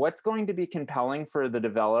little. What's going to be compelling for the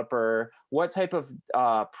developer? What type of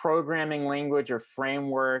programming language or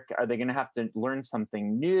framework? Are they going to have to learn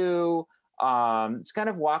something new? Just kind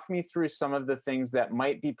of walk me through some of the things that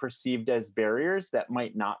might be perceived as barriers that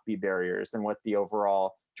might not be barriers, and what the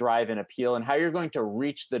overall drive and appeal and how you're going to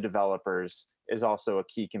reach the developers is also a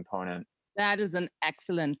key component. That is an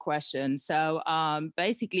excellent question. So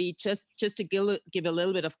basically, just to give a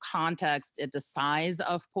little bit of context at the size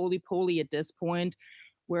of Poly at this point,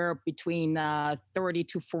 we're between 30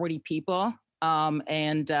 to 40 people.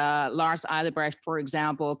 And Lars Eilebrecht, for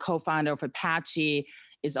example, co-founder of Apache,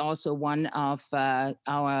 is also one of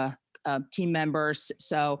our team members.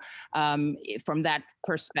 So from that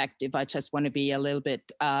perspective, I just want to be a little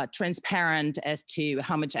bit transparent as to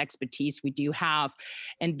how much expertise we do have.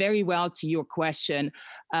 And very well to your question.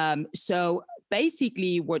 So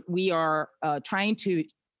basically what we are trying to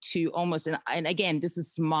almost, and again, this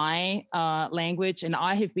is my language, and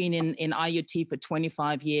I have been in IoT for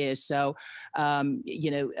 25 years. So, I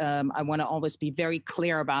want to always be very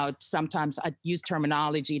clear about, sometimes I use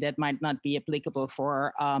terminology that might not be applicable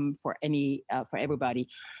for everybody.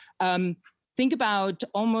 Think about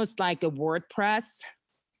almost like a WordPress,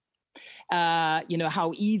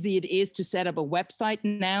 how easy it is to set up a website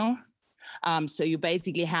now. So you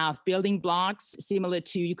basically have building blocks similar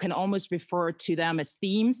to, you can almost refer to them as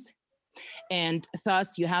themes. And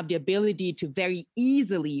thus you have the ability to very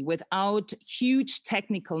easily, without huge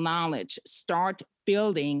technical knowledge, start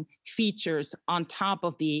building features on top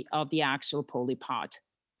of the actual polypod.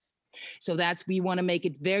 So we want to make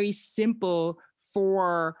it very simple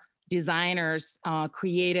for designers,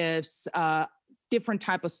 creatives, different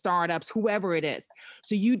type of startups, whoever it is.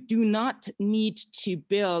 So you do not need to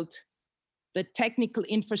build the technical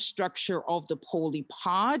infrastructure of the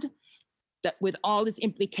polypod, that with all this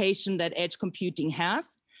implication that edge computing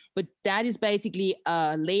has, but that is basically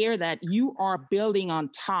a layer that you are building on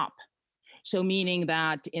top. So meaning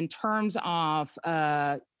that in terms of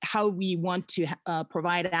how we want to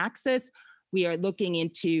provide access, we are looking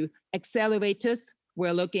into accelerators.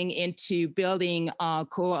 We're looking into building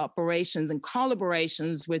cooperations and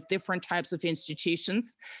collaborations with different types of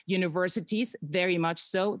institutions, universities, very much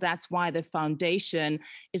so. That's why the foundation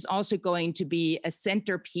is also going to be a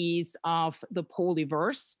centerpiece of the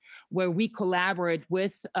Polyverse, where we collaborate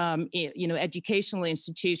with educational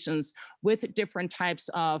institutions, with different types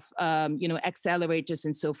of accelerators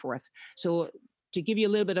and so forth. So to give you a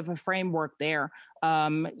little bit of a framework there,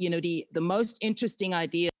 the most interesting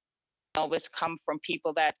ideas always come from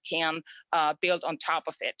people that can build on top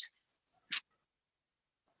of it.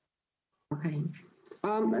 Okay.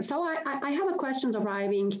 So I have a questions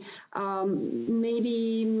arriving.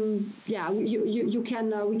 Maybe, yeah,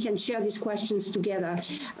 we can share these questions together.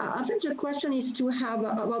 I think the question is to have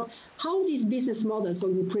about how these business models, so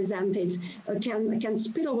you presented, can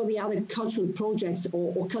spill over the other cultural projects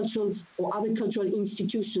or cultures or other cultural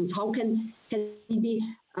institutions. How can it be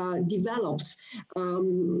developed?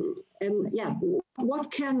 And yeah, what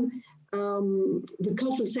can the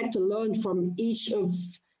cultural sector learn from each of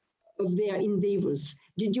their endeavors?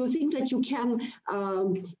 Did you think that you can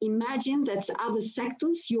imagine that other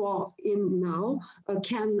sectors you are in now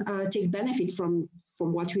can take benefit from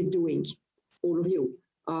what we're doing, all of you?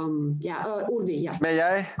 Ulvi, yeah. May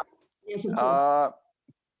I? Yes, of course.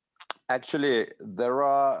 Actually, there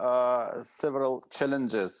are several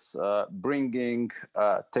challenges bringing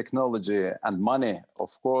technology and money, of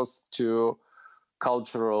course, to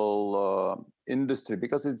cultural industry,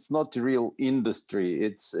 because it's not real industry.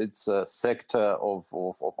 It's a sector of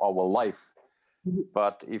our life. Mm-hmm.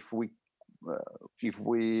 But if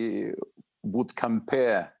we would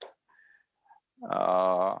compare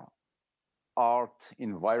art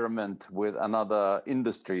environment with another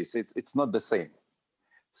industries, it's not the same.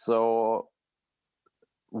 So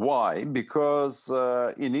why? Because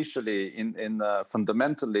initially,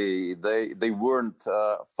 fundamentally, they weren't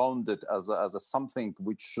founded as a something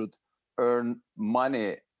which should earn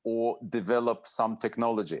money or develop some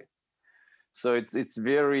technology. So it's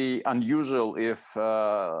very unusual if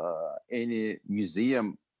any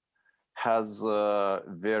museum has a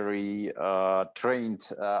very trained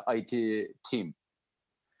IT team,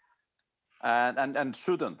 and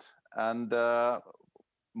shouldn't. And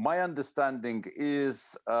my understanding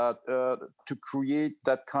is to create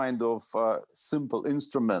that kind of simple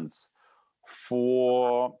instruments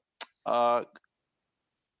for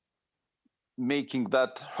making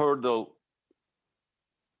that hurdle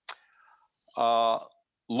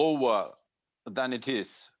lower than it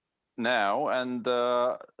is now. And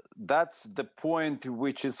that's the point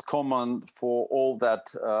which is common for all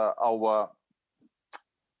that our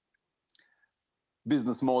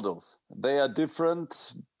business models. They are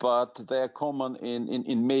different, but they are common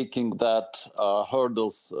in making that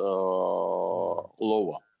hurdles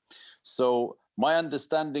lower. So my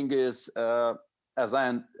understanding is,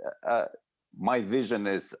 my vision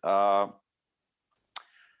is,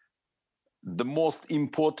 the most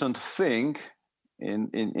important thing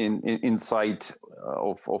inside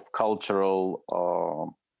of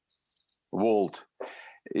cultural world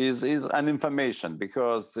is an information,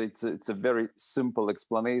 because it's a very simple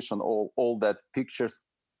explanation. All that pictures,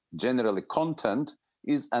 generally content,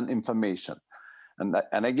 is an information.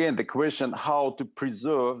 And again, the question how to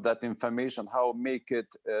preserve that information, how make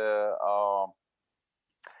it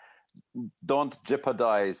don't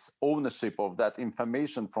jeopardize ownership of that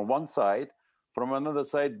information from one side, from another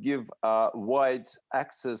side give wide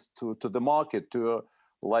access to the market, to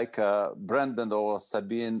like Brendon or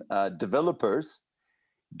Sabine developers,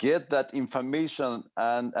 get that information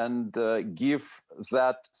and give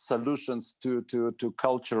that solutions to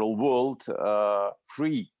cultural world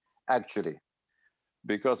free, actually,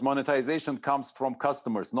 because monetization comes from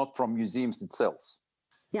customers, not from museums itself.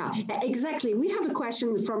 Yeah, exactly. We have a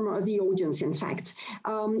question from the audience, in fact.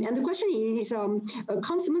 And the question is,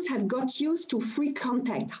 consumers have got used to free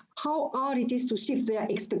content. How hard it is to shift their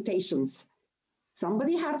expectations?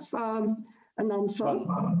 Somebody have an answer?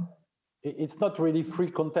 It's not really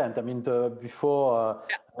free content. I mean, before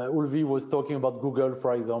Ulvi was talking about Google,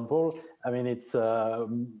 for example. I mean, it's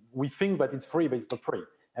we think that it's free, but it's not free.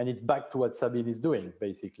 And it's back to what Sabine is doing,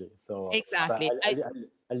 basically. So exactly.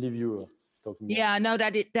 I'll leave you talking more. Yeah, no,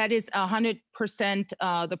 that is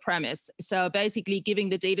 100% the premise. So basically giving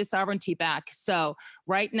the data sovereignty back. So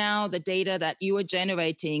right now, the data that you are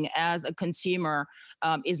generating as a consumer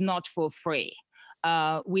is not for free.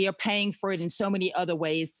 we are paying for it in so many other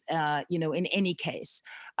ways, in any case.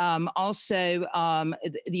 Also,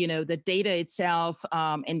 the data itself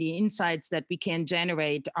and the insights that we can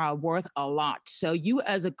generate are worth a lot. So you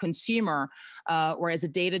as a consumer or as a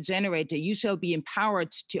data generator, you shall be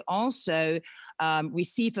empowered to also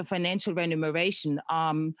receive a financial remuneration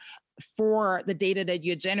for the data that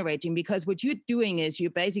you're generating, because what you're doing is you're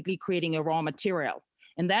basically creating a raw material.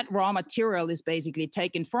 And that raw material is basically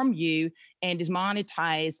taken from you and is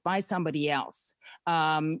monetized by somebody else.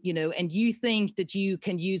 And you think that you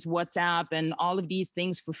can use WhatsApp and all of these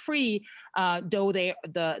things for free, though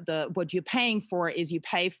what you're paying for is you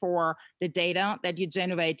pay for the data that you're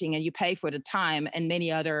generating and you pay for the time and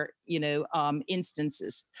many other,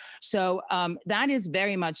 instances. So that is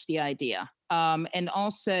very much the idea. And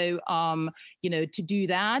also, to do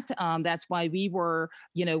that, that's why we were,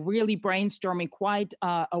 really brainstorming quite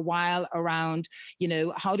a while around,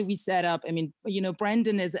 how do we set up? I mean,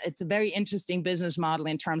 Brendon it's a very interesting business model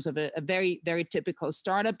in terms of a very, very typical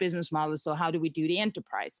startup business model. So how do we do the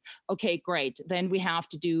enterprise? Okay, great. Then we have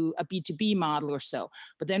to do a B2B model or so.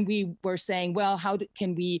 But then we were saying, well,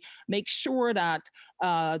 can we make sure that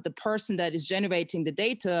the person that is generating the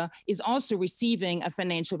data is also receiving a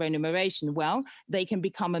financial remuneration? Well, they can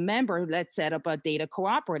become a member. Let's set up a data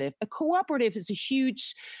cooperative. A cooperative is a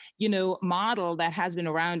huge, model that has been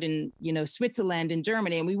around in, Switzerland and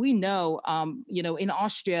Germany. I mean, we know, in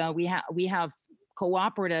Austria, we have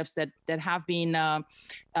cooperatives that have been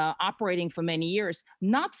operating for many years,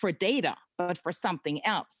 not for data, but for something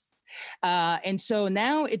else. And so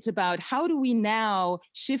now it's about how do we now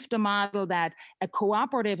shift a model that a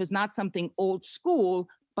cooperative is not something old school,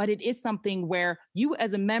 but it is something where you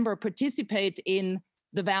as a member participate in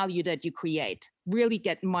the value that you create, really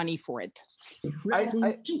get money for it. Right.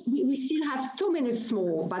 We still have 2 minutes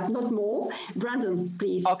more, but not more. Brendon,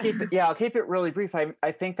 please. I'll keep it really brief.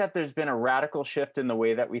 I think that there's been a radical shift in the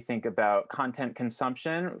way that we think about content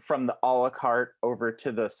consumption from the a la carte over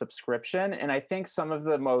to the subscription. And I think some of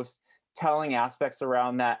the most telling aspects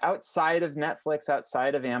around that, outside of Netflix,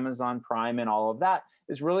 outside of Amazon Prime and all of that,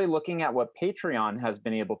 is really looking at what Patreon has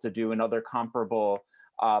been able to do and other comparable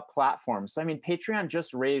platforms. So, I mean, Patreon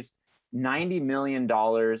just raised $90 million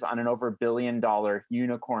on an over $1 billion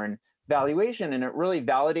unicorn valuation. And it really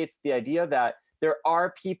validates the idea that there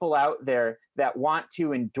are people out there that want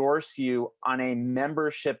to endorse you on a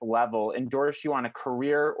membership level, endorse you on a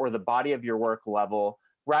career or the body of your work level,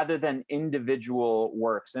 rather than individual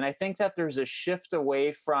works. And I think that there's a shift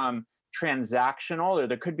away from transactional, or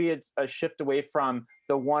there could be a shift away from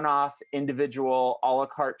the one-off individual a la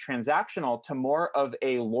carte transactional to more of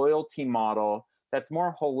a loyalty model that's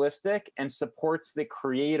more holistic and supports the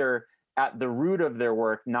creator at the root of their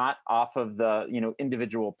work, not off of the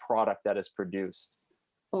individual product that is produced.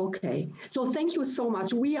 Okay, so thank you so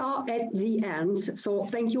much. We are at the end. So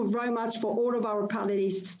thank you very much for all of our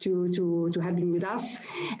panelists to have been with us.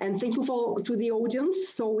 And thank you to the audience.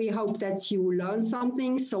 So we hope that you learned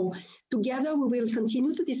something. So together we will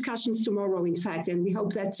continue the discussions tomorrow, in fact, and we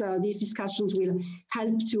hope that these discussions will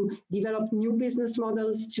help to develop new business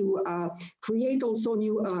models, to create also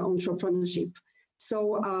new entrepreneurship.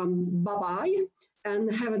 So bye-bye and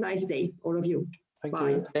have a nice day, all of you. Thank Bye.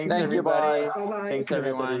 you. Thanks, everybody. Bye-bye. Thanks,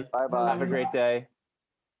 everyone. Bye-bye. Have a great day.